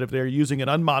believe that if they're using an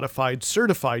unmodified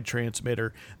certified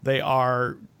transmitter, they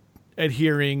are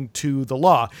adhering to the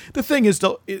law. The thing is,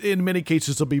 in many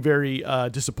cases, they'll be very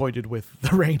disappointed with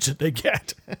the range that they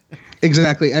get.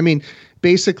 Exactly. I mean,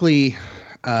 basically,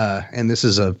 and this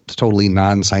is a totally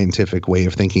non-scientific way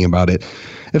of thinking about it.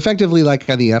 Effectively, like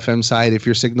on the FM side, if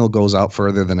your signal goes out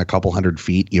further than a couple hundred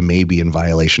feet, you may be in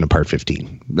violation of Part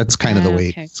 15. That's kind of the way.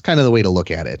 Okay. It's kind of the way to look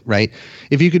at it, right?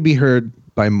 If you could be heard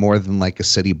by more than like a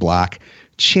city block,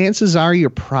 chances are you're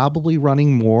probably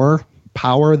running more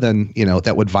power than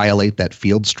that would violate that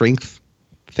field strength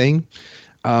thing.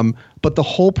 But the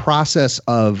whole process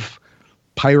of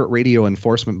pirate radio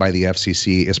enforcement by the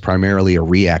FCC is primarily a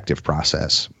reactive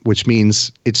process, which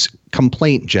means it's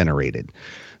complaint generated.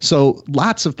 So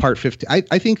lots of Part 15,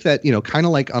 I think that, kind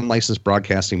of like unlicensed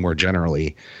broadcasting more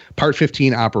generally, Part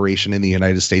 15 operation in the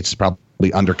United States is probably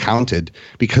undercounted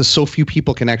because so few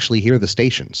people can actually hear the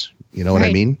stations. You know what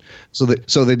I mean? So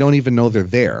they don't even know they're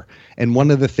there. And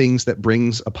one of the things that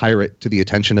brings a pirate to the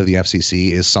attention of the FCC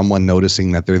is someone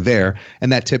noticing that they're there.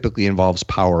 And that typically involves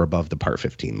power above the Part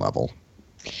 15 level.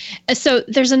 So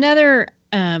there's another,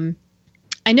 I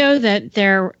know that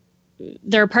there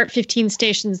are Part 15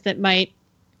 stations that might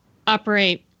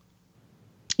operate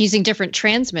using different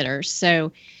transmitters.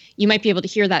 So you might be able to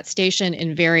hear that station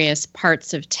in various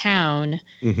parts of town,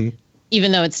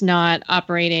 even though it's not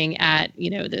operating at,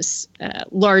 this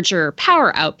larger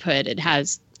power output. It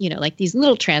has, like these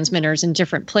little transmitters in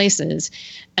different places.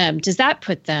 Does that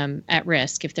put them at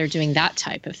risk if they're doing that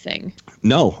type of thing?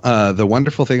 No. The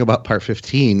wonderful thing about Part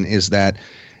 15 is that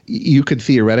you could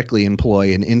theoretically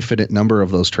employ an infinite number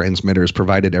of those transmitters,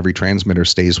 provided every transmitter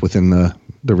stays within the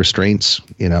restraints,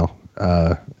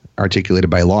 articulated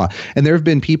by law. And there have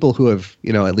been people who have,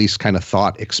 at least kind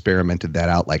of experimented that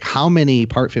out. Like, how many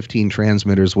Part 15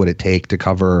 transmitters would it take to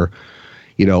cover,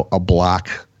 a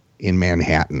block in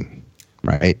Manhattan,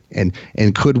 right?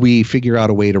 And could we figure out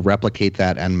a way to replicate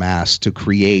that en masse to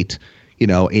create,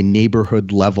 a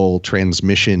neighborhood level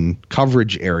transmission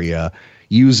coverage area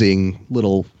using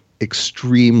little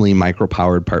extremely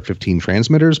micro-powered Part 15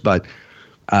 transmitters, but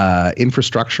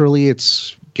infrastructurally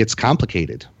it gets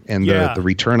complicated. And the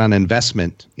return on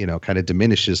investment, kind of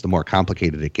diminishes the more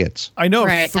complicated it gets. I know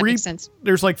that makes sense.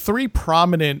 There's like 3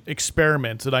 prominent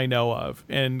experiments that I know of.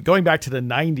 And going back to the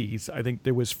 90s, I think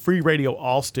there was Free Radio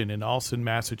Alston in Alston,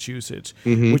 Massachusetts,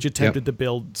 which attempted to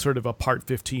build sort of a Part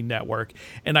 15 network.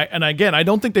 And again, I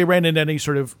don't think they ran into any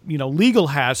sort of, legal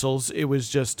hassles. It was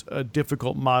just a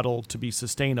difficult model to be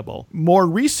sustainable. More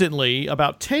recently,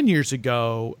 about 10 years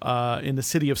ago, in the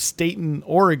city of Staten,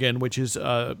 Oregon, which is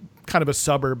kind of a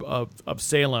suburb of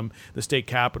Salem, the state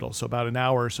capital, so about an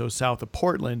hour or so south of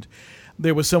Portland,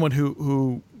 there was someone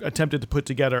who attempted to put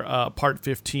together a Part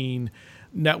 15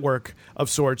 network of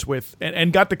sorts with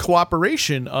and got the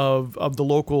cooperation of the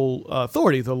local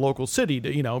authority, the local city,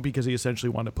 because he essentially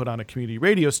wanted to put on a community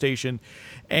radio station.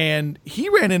 And he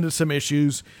ran into some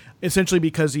issues essentially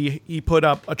because he put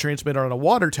up a transmitter on a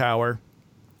water tower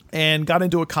and got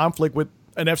into a conflict with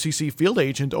an FCC field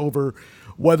agent over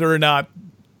whether or not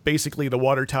basically the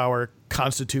water tower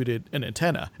constituted an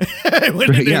antenna.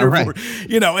 Right.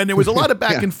 You know, and there was a lot of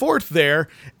back and forth there.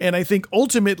 And I think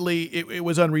ultimately it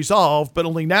was unresolved, but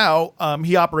only now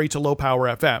he operates a low power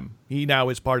FM. He now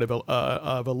is part of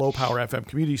a low power FM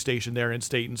community station there in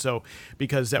Stayton. So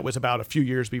because that was about a few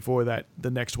years before that,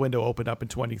 the next window opened up in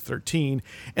 2013.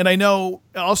 And I know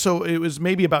also it was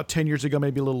maybe about 10 years ago,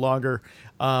 maybe a little longer,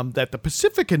 that the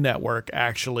Pacifica Network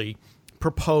actually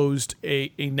proposed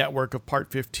a network of Part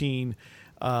 15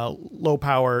 low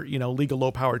power, legal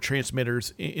low power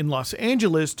transmitters in Los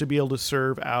Angeles to be able to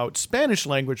serve out Spanish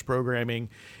language programming,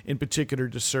 in particular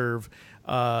to serve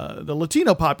the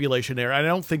Latino population there. I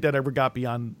don't think that ever got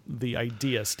beyond the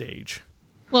idea stage.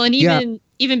 Well, and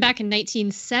even back in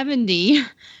 1970,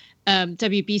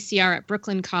 WBCR at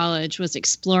Brooklyn College was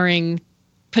exploring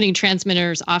putting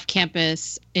transmitters off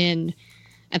campus in,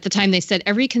 at the time they said,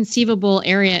 every conceivable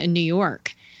area in New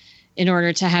York, in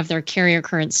order to have their carrier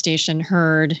current station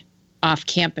heard off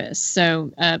campus.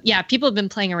 So, people have been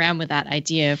playing around with that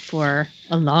idea for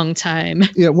a long time.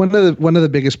 Yeah, one of the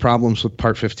biggest problems with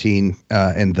Part 15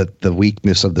 and the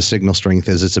weakness of the signal strength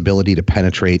is its ability to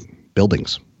penetrate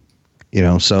buildings.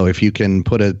 So if you can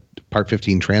put a Part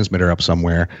 15 transmitter up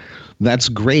somewhere, that's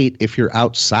great if you're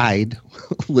outside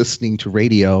listening to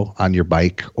radio on your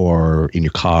bike or in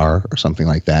your car or something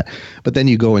like that. But then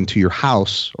you go into your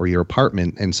house or your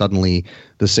apartment and suddenly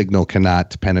the signal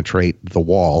cannot penetrate the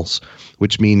walls,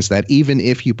 which means that even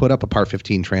if you put up a Part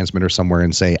 15 transmitter somewhere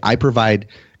and say, I provide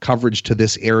coverage to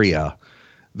this area,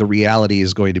 the reality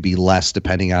is going to be less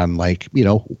depending on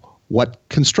what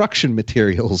construction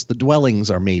materials the dwellings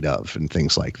are made of and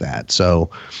things like that. So,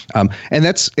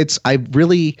 I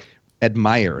really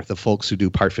admire the folks who do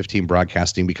Part 15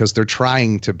 broadcasting because they're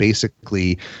trying to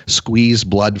basically squeeze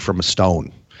blood from a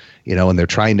stone, and they're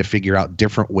trying to figure out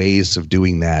different ways of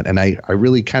doing that. And I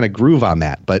really kind of groove on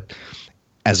that. But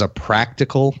as a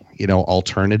practical,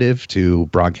 alternative to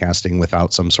broadcasting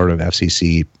without some sort of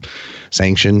FCC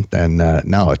sanction, then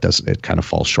no, it doesn't. It kind of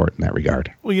falls short in that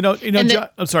regard. Well,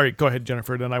 I'm sorry. Go ahead,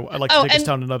 Jennifer. Then I'd like to take us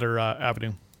down another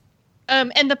avenue.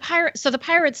 And the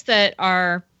pirates that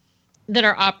are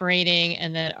operating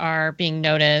and that are being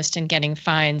noticed and getting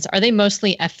fines, are they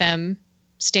mostly FM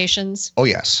stations? Oh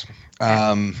yes.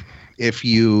 If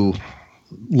you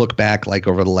look back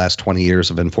over the last 20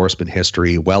 years of enforcement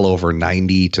history, well over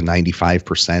 90 to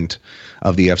 95%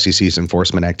 of the FCC's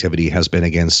enforcement activity has been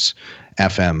against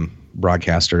FM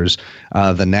broadcasters.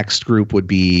 The next group would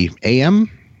be AM,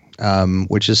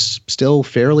 which is still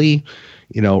fairly,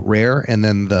 rare. And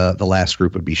then the last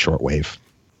group would be shortwave.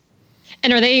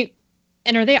 And are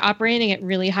they operating at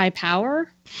really high power?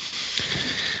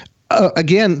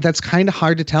 Again, that's kind of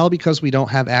hard to tell because we don't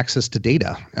have access to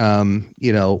data.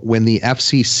 When the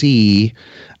FCC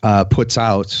puts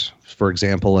out, for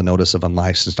example, a notice of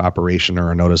unlicensed operation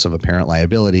or a notice of apparent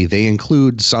liability, they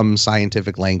include some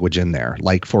scientific language in there.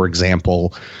 Like, for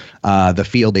example, the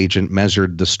field agent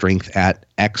measured the strength at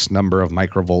X number of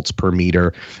microvolts per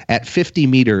meter at 50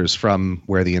 meters from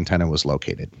where the antenna was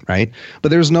located, right? But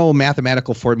there's no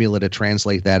mathematical formula to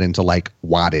translate that into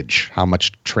wattage, how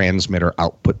much transmitter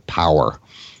output power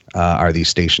are these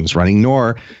stations running,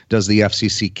 nor does the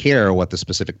FCC care what the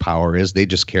specific power is. They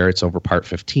just care it's over Part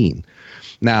 15.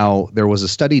 Now, there was a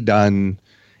study done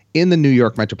in the New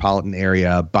York metropolitan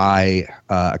area by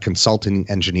a consulting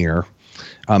engineer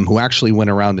who actually went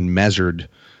around and measured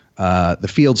the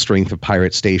field strength of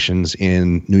pirate stations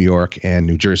in New York and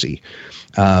New Jersey.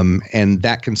 And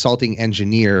that consulting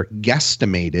engineer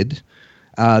guesstimated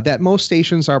that most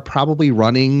stations are probably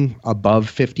running above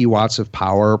 50 watts of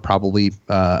power. Probably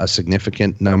a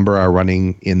significant number are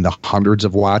running in the hundreds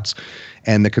of watts.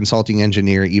 And the consulting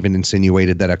engineer even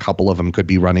insinuated that a couple of them could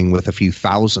be running with a few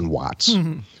thousand watts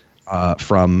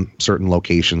from certain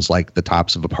locations, like the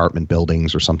tops of apartment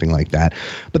buildings or something like that.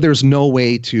 But there's no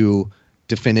way to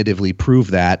definitively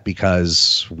prove that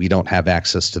because we don't have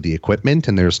access to the equipment,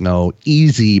 and there's no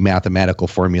easy mathematical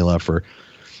formula for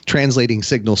translating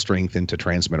signal strength into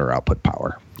transmitter output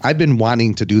power. I've been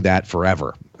wanting to do that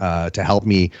forever to help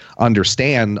me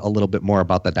understand a little bit more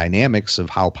about the dynamics of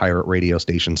how pirate radio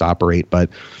stations operate, but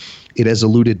it has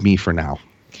eluded me for now.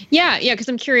 Yeah, because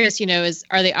I'm curious,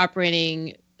 are they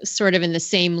operating sort of in the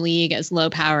same league as low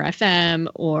power FM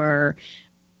or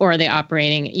are they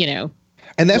operating,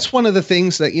 And that's one of the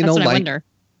things that, I wonder.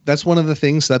 That's one of the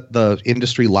things that the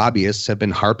industry lobbyists have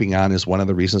been harping on is one of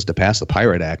the reasons to pass the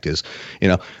Pirate Act is,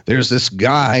 there's this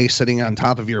guy sitting on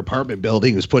top of your apartment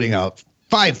building who's putting out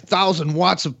 5,000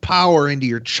 watts of power into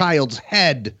your child's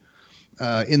head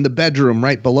in the bedroom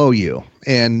right below you.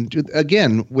 And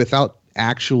again, without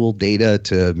actual data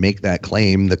to make that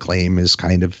claim, the claim is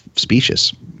kind of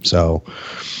specious. So,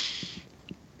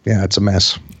 yeah, it's a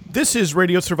mess. This is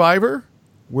Radio Survivor.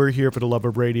 We're here for the love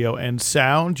of radio and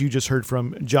sound. You just heard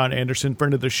from John Anderson,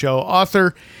 friend of the show,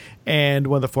 author, and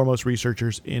one of the foremost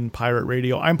researchers in pirate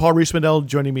radio. I'm Paul Rees-Mandel.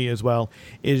 Joining me as well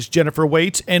is Jennifer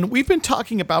Waits. And we've been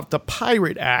talking about the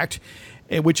Pirate Act,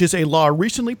 which is a law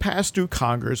recently passed through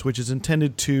Congress, which is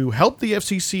intended to help the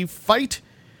FCC fight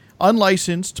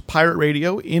unlicensed pirate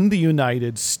radio in the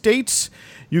United States.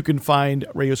 You can find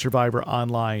Radio Survivor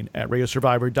online at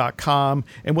radiosurvivor.com,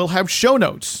 and we'll have show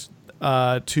notes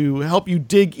to help you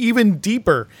dig even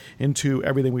deeper into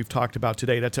everything we've talked about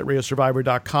today. That's at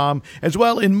radiosurvivor.com. As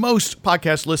well, in most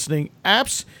podcast listening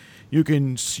apps, you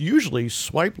can usually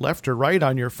swipe left or right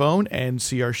on your phone and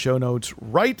see our show notes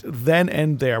right then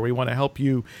and there. We want to help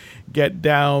you get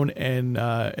down and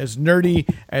as nerdy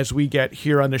as we get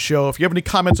here on the show. If you have any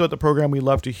comments about the program, we'd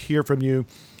love to hear from you.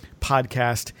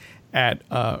 Podcast at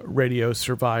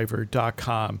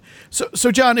radiosurvivor.com.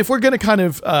 So John, if we're going to kind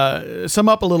of sum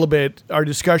up a little bit our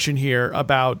discussion here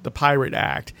about the Pirate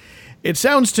Act, it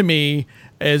sounds to me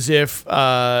as if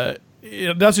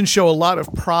it doesn't show a lot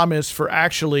of promise for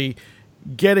actually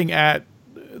getting at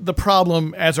the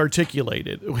problem as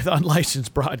articulated with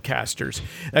unlicensed broadcasters.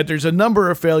 That there's a number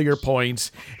of failure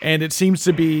points, and it seems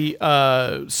to be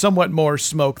somewhat more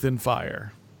smoke than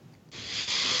fire.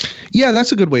 Yeah,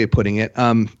 that's a good way of putting it.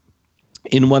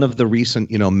 In one of the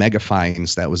recent, mega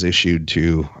fines that was issued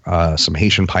to some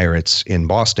Haitian pirates in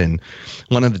Boston,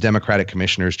 one of the Democratic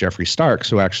commissioners, Jeffrey Starks,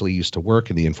 who actually used to work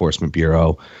in the Enforcement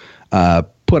Bureau,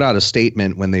 put out a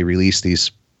statement when they released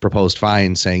these proposed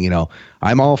fines saying,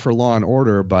 I'm all for law and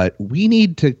order, but we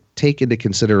need to take into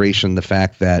consideration the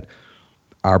fact that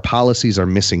our policies are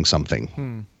missing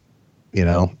something.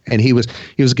 And he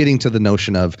was getting to the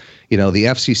notion of, the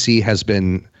FCC has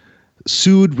been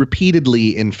sued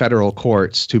repeatedly in federal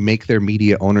courts to make their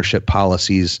media ownership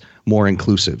policies more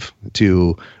inclusive,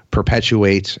 to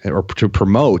perpetuate or to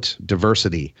promote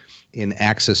diversity in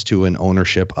access to and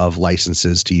ownership of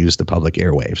licenses to use the public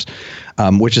airwaves,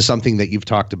 which is something that you've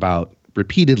talked about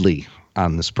repeatedly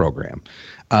on this program.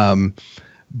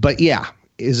 But yeah,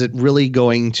 is it really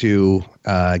going to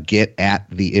get at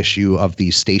the issue of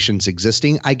these stations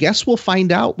existing? I guess we'll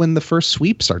find out when the first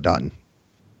sweeps are done.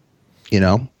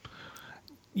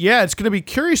 Yeah, it's going to be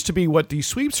curious to be what these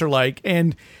sweeps are like,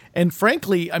 and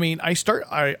frankly, I mean,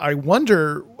 I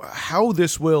wonder how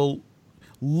this will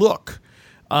look,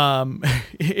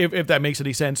 if that makes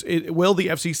any sense. Will the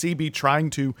FCC be trying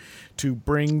to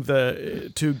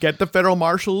get the federal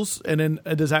marshals, and then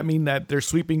does that mean that they're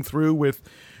sweeping through with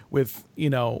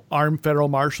armed federal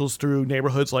marshals through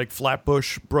neighborhoods like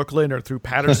Flatbush, Brooklyn, or through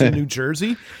Paterson, New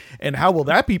Jersey, and how will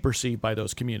that be perceived by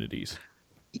those communities?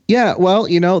 Yeah, well,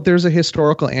 there's a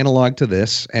historical analog to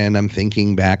this, and I'm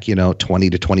thinking back, 20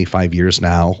 to 25 years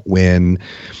now when,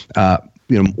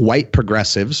 white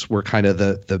progressives were kind of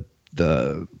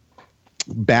the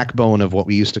backbone of what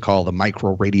we used to call the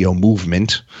micro radio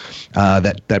movement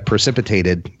that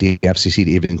precipitated the FCC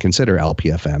to even consider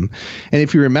LPFM. And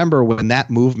if you remember, when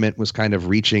that movement was kind of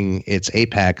reaching its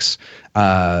apex,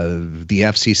 the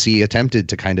FCC attempted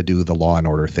to kind of do the law and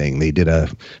order thing. They did a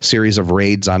series of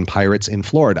raids on pirates in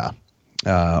Florida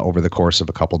over the course of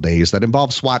a couple days that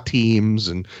involved SWAT teams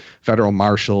and federal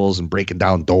marshals and breaking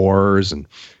down doors and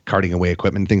carting away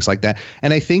equipment, things like that.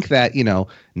 And I think that,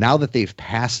 now that they've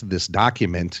passed this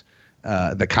document,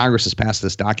 the Congress has passed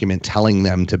this document telling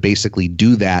them to basically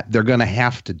do that, they're going to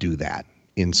have to do that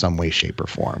in some way, shape, or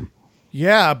form.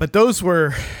 Yeah, but those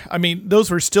were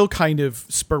still kind of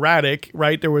sporadic,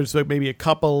 right? There was maybe a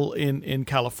couple in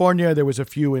California. There was a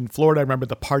few in Florida. I remember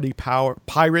the Party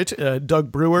Pirate, Doug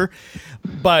Brewer.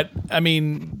 But,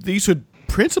 these would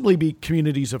principally be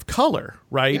communities of color,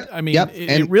 right? Yep.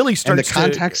 It really starts and the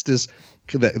context is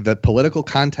the political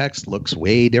context looks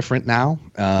way different now.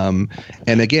 And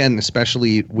again,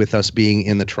 especially with us being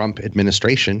in the Trump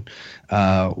administration,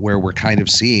 where we're kind of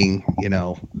seeing,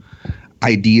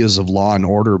 ideas of law and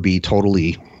order be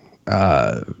totally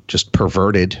just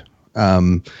perverted.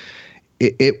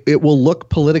 It will look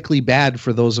politically bad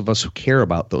for those of us who care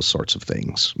about those sorts of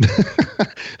things.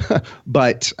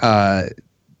 But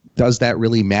does that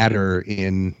really matter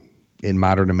in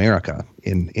modern America,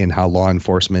 in how law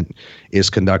enforcement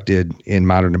is conducted in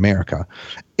modern America?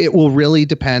 It will really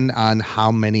depend on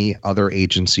how many other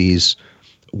agencies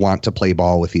want to play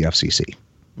ball with the FCC.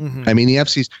 Mm-hmm.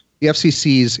 The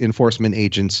FCC's enforcement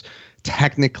agents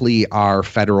technically are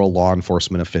federal law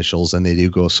enforcement officials, and they do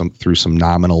go through some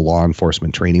nominal law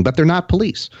enforcement training, but they're not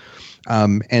police.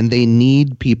 And they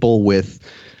need people with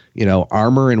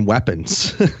armor and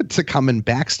weapons to come and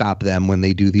backstop them when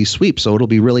they do these sweeps. So it'll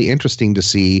be really interesting to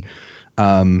see,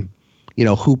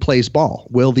 who plays ball.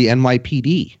 Will the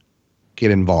NYPD get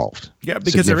involved? Yeah,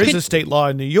 because there is a state law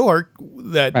in New York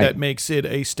that makes it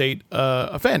a state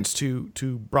offense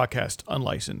to broadcast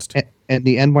unlicensed. And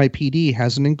the NYPD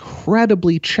has an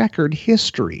incredibly checkered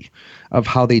history of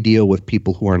how they deal with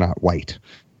people who are not white.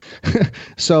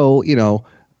 So,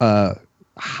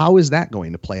 how is that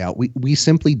going to play out? We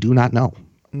simply do not know.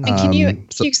 And can you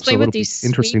explain what these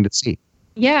interesting to see?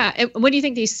 Yeah. What do you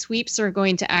think these sweeps are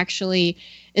going to actually,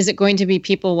 is it going to be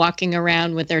people walking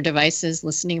around with their devices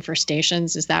listening for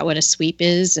stations? Is that what a sweep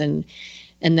is? And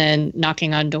then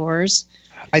knocking on doors?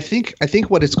 I think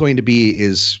what it's going to be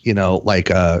is, like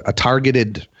a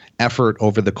targeted effort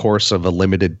over the course of a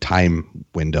limited time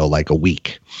window, like a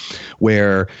week,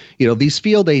 where, these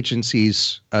field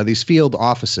agencies, these field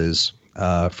offices,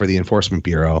 for the Enforcement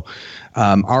Bureau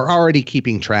are already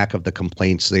keeping track of the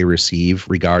complaints they receive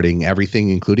regarding everything,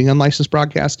 including unlicensed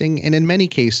broadcasting. And in many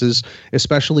cases,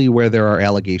 especially where there are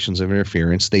allegations of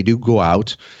interference, they do go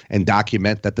out and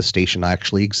document that the station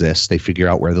actually exists. They figure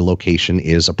out where the location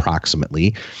is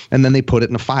approximately, and then they put it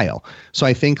in a file. So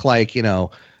I think the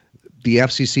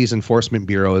FCC's Enforcement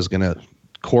Bureau is going to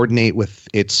coordinate with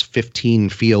its 15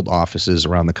 field offices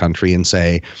around the country and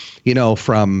say,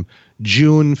 from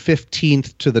June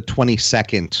 15th to the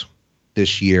 22nd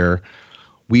this year,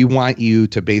 we want you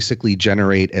to basically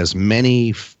generate as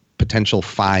many potential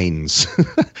fines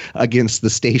against the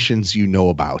stations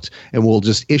about, and we'll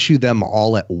just issue them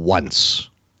all at once,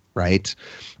 right?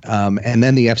 And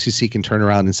then the FCC can turn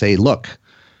around and say, look,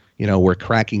 we're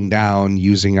cracking down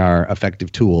using our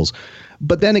effective tools.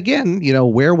 But then again,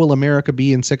 where will America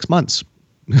be in 6 months?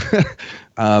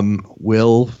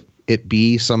 Will it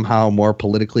be somehow more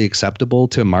politically acceptable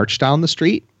to march down the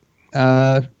street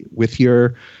with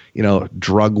your,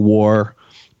 drug war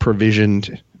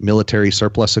provisioned military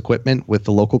surplus equipment with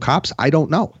the local cops? I don't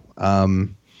know.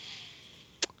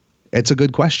 It's a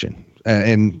good question.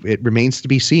 And it remains to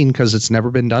be seen because it's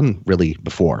never been done really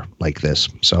before like this.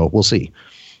 So we'll see.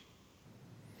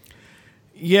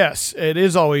 Yes, it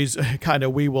is always kind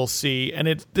of we will see.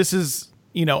 And this is,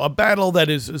 a battle that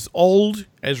is as old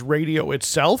as radio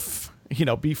itself.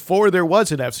 Before there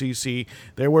was an FCC,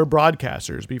 there were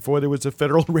broadcasters. Before there was a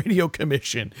Federal Radio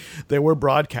Commission, there were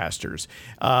broadcasters.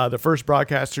 The first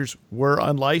broadcasters were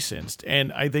unlicensed.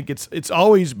 And I think it's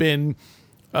always been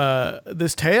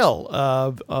this tale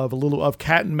of a little of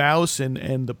cat and mouse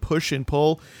and the push and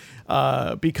pull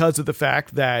because of the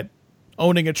fact that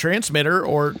owning a transmitter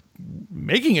or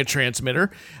making a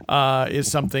transmitter is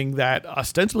something that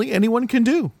ostensibly anyone can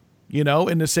do,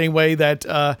 in the same way that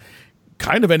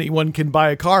kind of anyone can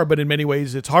buy a car, but in many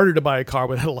ways it's harder to buy a car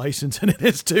without a license than it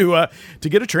is to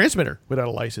get a transmitter without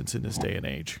a license in this day and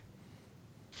age.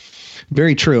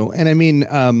 Very true. And I mean,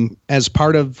 as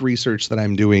part of research that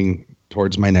I'm doing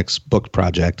towards my next book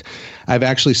project, I've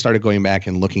actually started going back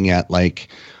and looking at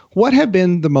what have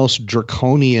been the most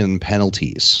draconian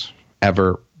penalties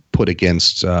ever put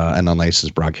against an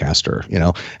unlicensed broadcaster.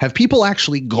 Have people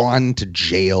actually gone to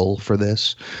jail for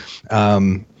this?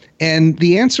 And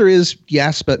the answer is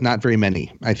yes, but not very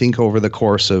many. I think over the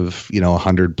course of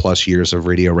 100 plus years of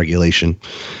radio regulation,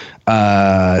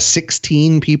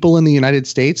 16 people in the United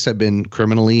States have been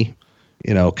criminally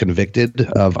convicted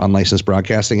of unlicensed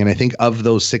broadcasting. And I think of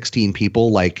those 16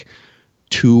 people,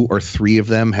 2 or 3 of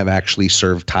them have actually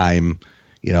served time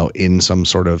in some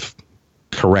sort of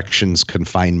corrections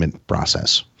confinement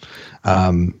process.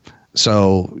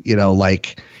 So,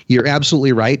 you're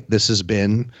absolutely right. This has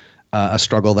been a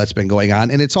struggle that's been going on.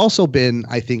 And it's also been,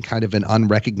 I think, kind of an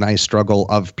unrecognized struggle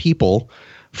of people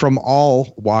from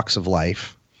all walks of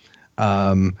life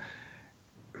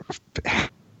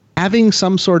having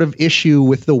some sort of issue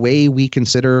with the way we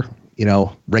consider,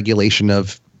 regulation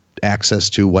of access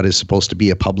to what is supposed to be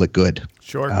a public good.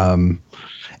 Sure.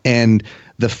 And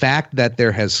the fact that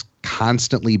there has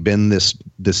constantly been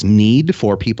this need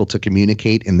for people to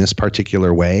communicate in this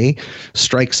particular way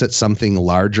strikes at something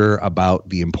larger about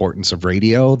the importance of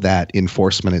radio that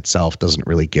enforcement itself doesn't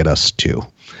really get us to.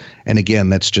 And again,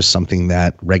 that's just something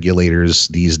that regulators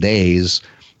these days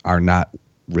are not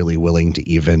really willing to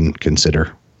even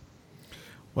consider.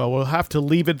 Well, we'll have to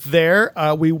leave it there.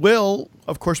 We will,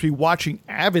 of course, be watching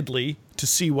avidly to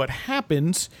see what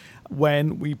happens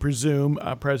when we presume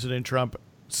President Trump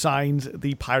signs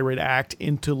the Pirate Act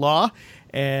into law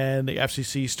and the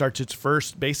FCC starts its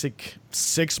first basic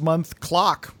 6-month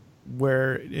clock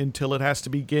until it has to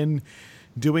begin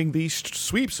doing these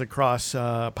sweeps across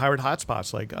pirate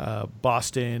hotspots like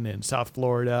Boston and South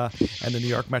Florida and the New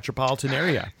York metropolitan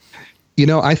area.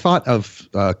 I thought of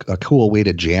a cool way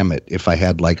to jam it if I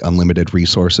had like unlimited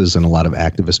resources and a lot of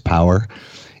activist power.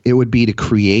 It would be to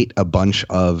create a bunch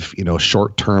of,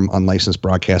 short-term unlicensed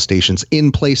broadcast stations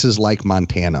in places like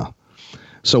Montana.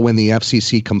 So when the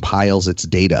FCC compiles its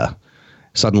data,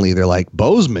 suddenly they're like,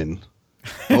 Bozeman's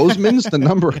the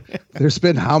number. There's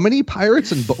been how many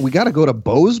pirates? And we got to go to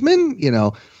Bozeman,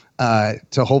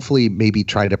 to hopefully maybe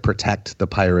try to protect the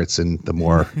pirates in the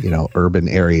more, urban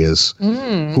areas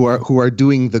who are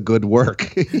doing the good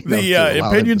work. The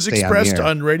opinions expressed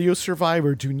on Radio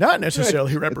Survivor do not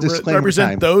necessarily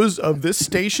represent those of this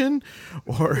station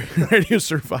or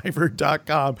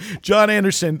radiosurvivor.com. John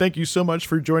Anderson, thank you so much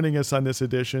for joining us on this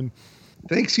edition.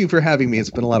 Thanks you for having me.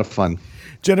 It's been a lot of fun.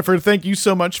 Jennifer, thank you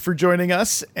so much for joining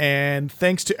us. And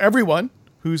thanks to everyone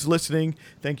who's listening.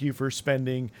 Thank you for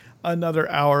spending another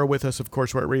hour with us. Of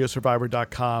course, we're at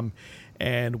radiosurvivor.com,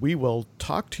 and we will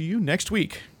talk to you next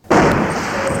week.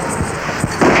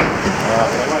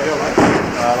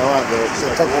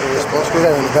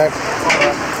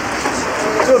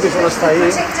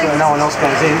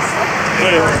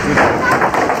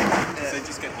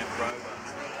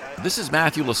 This is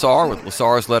Matthew Lasar with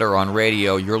Lasar's Letter on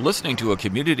Radio. You're listening to a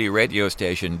community radio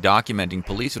station documenting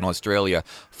police in Australia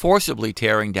forcibly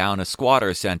tearing down a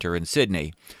squatter centre in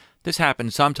Sydney. This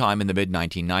happened sometime in the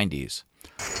mid-1990s.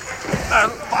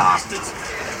 Bastards!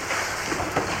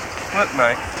 Look,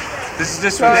 mate. This is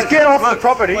just get off the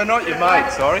property. We're not your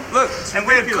mate, sorry. Look, and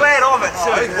we're glad of it,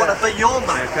 too. I want to be your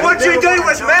mate. Okay. What did you do to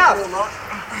his mouth?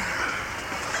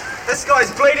 This guy's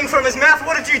bleeding from his mouth.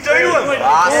 What did you do to him?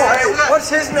 What's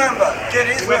his number? Get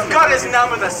his number. We've got his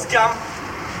number, the scum.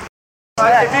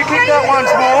 If you kick that once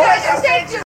more...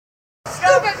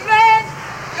 Stupid man!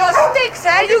 Your sticks, eh?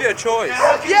 I'll give you a choice.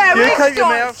 Yeah, you keep your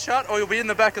mouth shut or you'll be in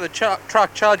the back of the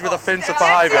truck charged with offensive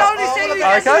behaviour.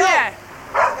 Okay? Yeah.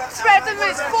 Spread them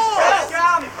his force.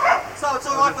 So it's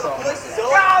alright for the police to do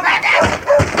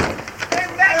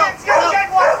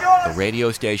it? The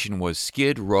radio station was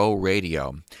Skid Row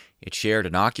Radio. It shared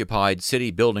an occupied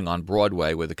city building on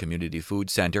Broadway with a community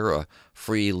food center, a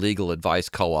free legal advice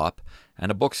co-op,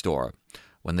 and a bookstore.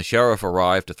 When the sheriff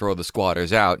arrived to throw the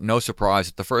squatters out, no surprise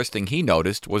that the first thing he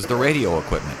noticed was the radio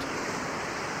equipment.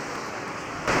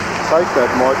 Take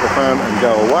that microphone and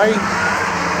go away.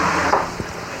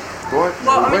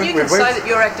 Well, I mean, you can say that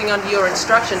you're acting under your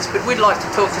instructions, but we'd like to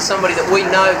talk to somebody that we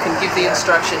know can give the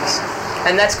instructions.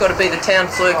 And that's got to be the town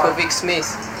clerk or Vic Smith.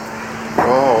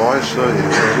 Oh, I see.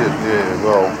 Yeah,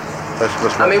 well,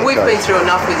 that's I mean, we've been through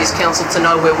enough with this council to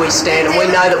know where we stand, and we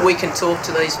know that we can talk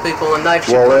to these people, and they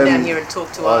should come down here and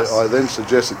talk to us. I then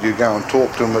suggest that you go and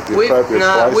talk to them at the appropriate place.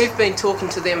 No, we've been talking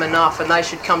to them enough, and they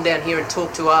should come down here and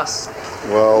talk to us.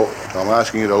 Well, I'm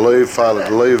asking you to leave. Failure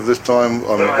to leave this time,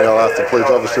 I'll ask the police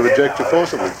officer to reject you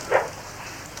forcibly.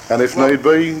 And if need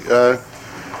be,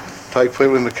 take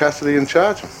people into custody and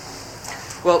charge them.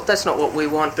 Well, that's not what we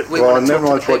want, but we want to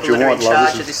talk to the people that are in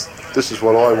charge of this. This is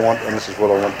what I want, and this is what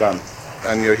I want done.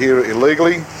 And you're here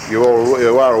illegally. You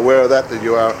are aware of that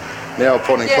you are now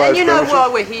appointing closed and you know premises. why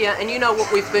we're here, and you know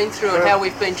what we've been through and how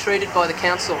we've been treated by the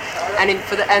council. And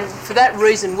for that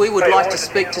reason, we would like to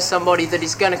speak to somebody that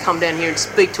is going to come down here and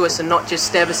speak to us and not just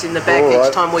stab us in the back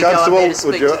each time we go up there to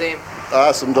speak to them.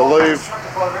 Ask them to leave.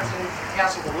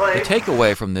 The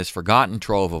takeaway from this forgotten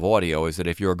trove of audio is that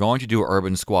if you're going to do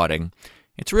urban squatting,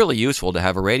 it's really useful to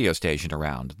have a radio station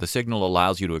around. The signal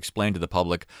allows you to explain to the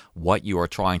public what you are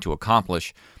trying to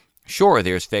accomplish. Sure,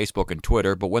 there's Facebook and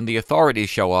Twitter, but when the authorities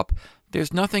show up,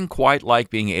 there's nothing quite like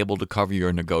being able to cover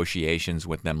your negotiations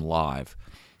with them live.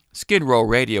 Skid Row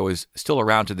Radio is still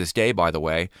around to this day, by the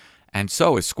way, and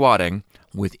so is squatting.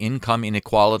 With income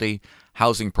inequality,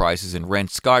 housing prices, and rent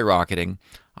skyrocketing,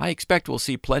 I expect we'll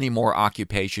see plenty more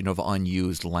occupation of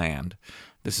unused land.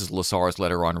 This is Lasar's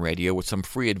Letter on Radio with some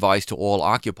free advice to all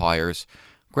occupiers.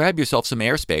 Grab yourself some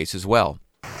airspace as well.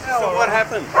 So what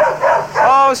happened? Oh,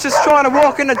 I was just trying to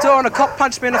walk in the door and a cop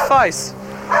punched me in the face.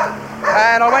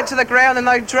 And I went to the ground and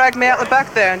they dragged me out the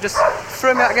back there and just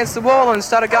threw me out against the wall and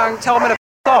started telling me to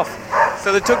off.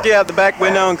 So they took you out the back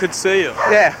where no one could see you?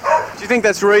 Yeah. Do you think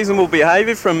that's reasonable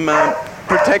behaviour from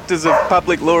protectors of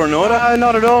public law and order? No,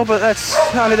 not at all, but that's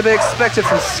only to be expected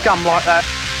from scum like that.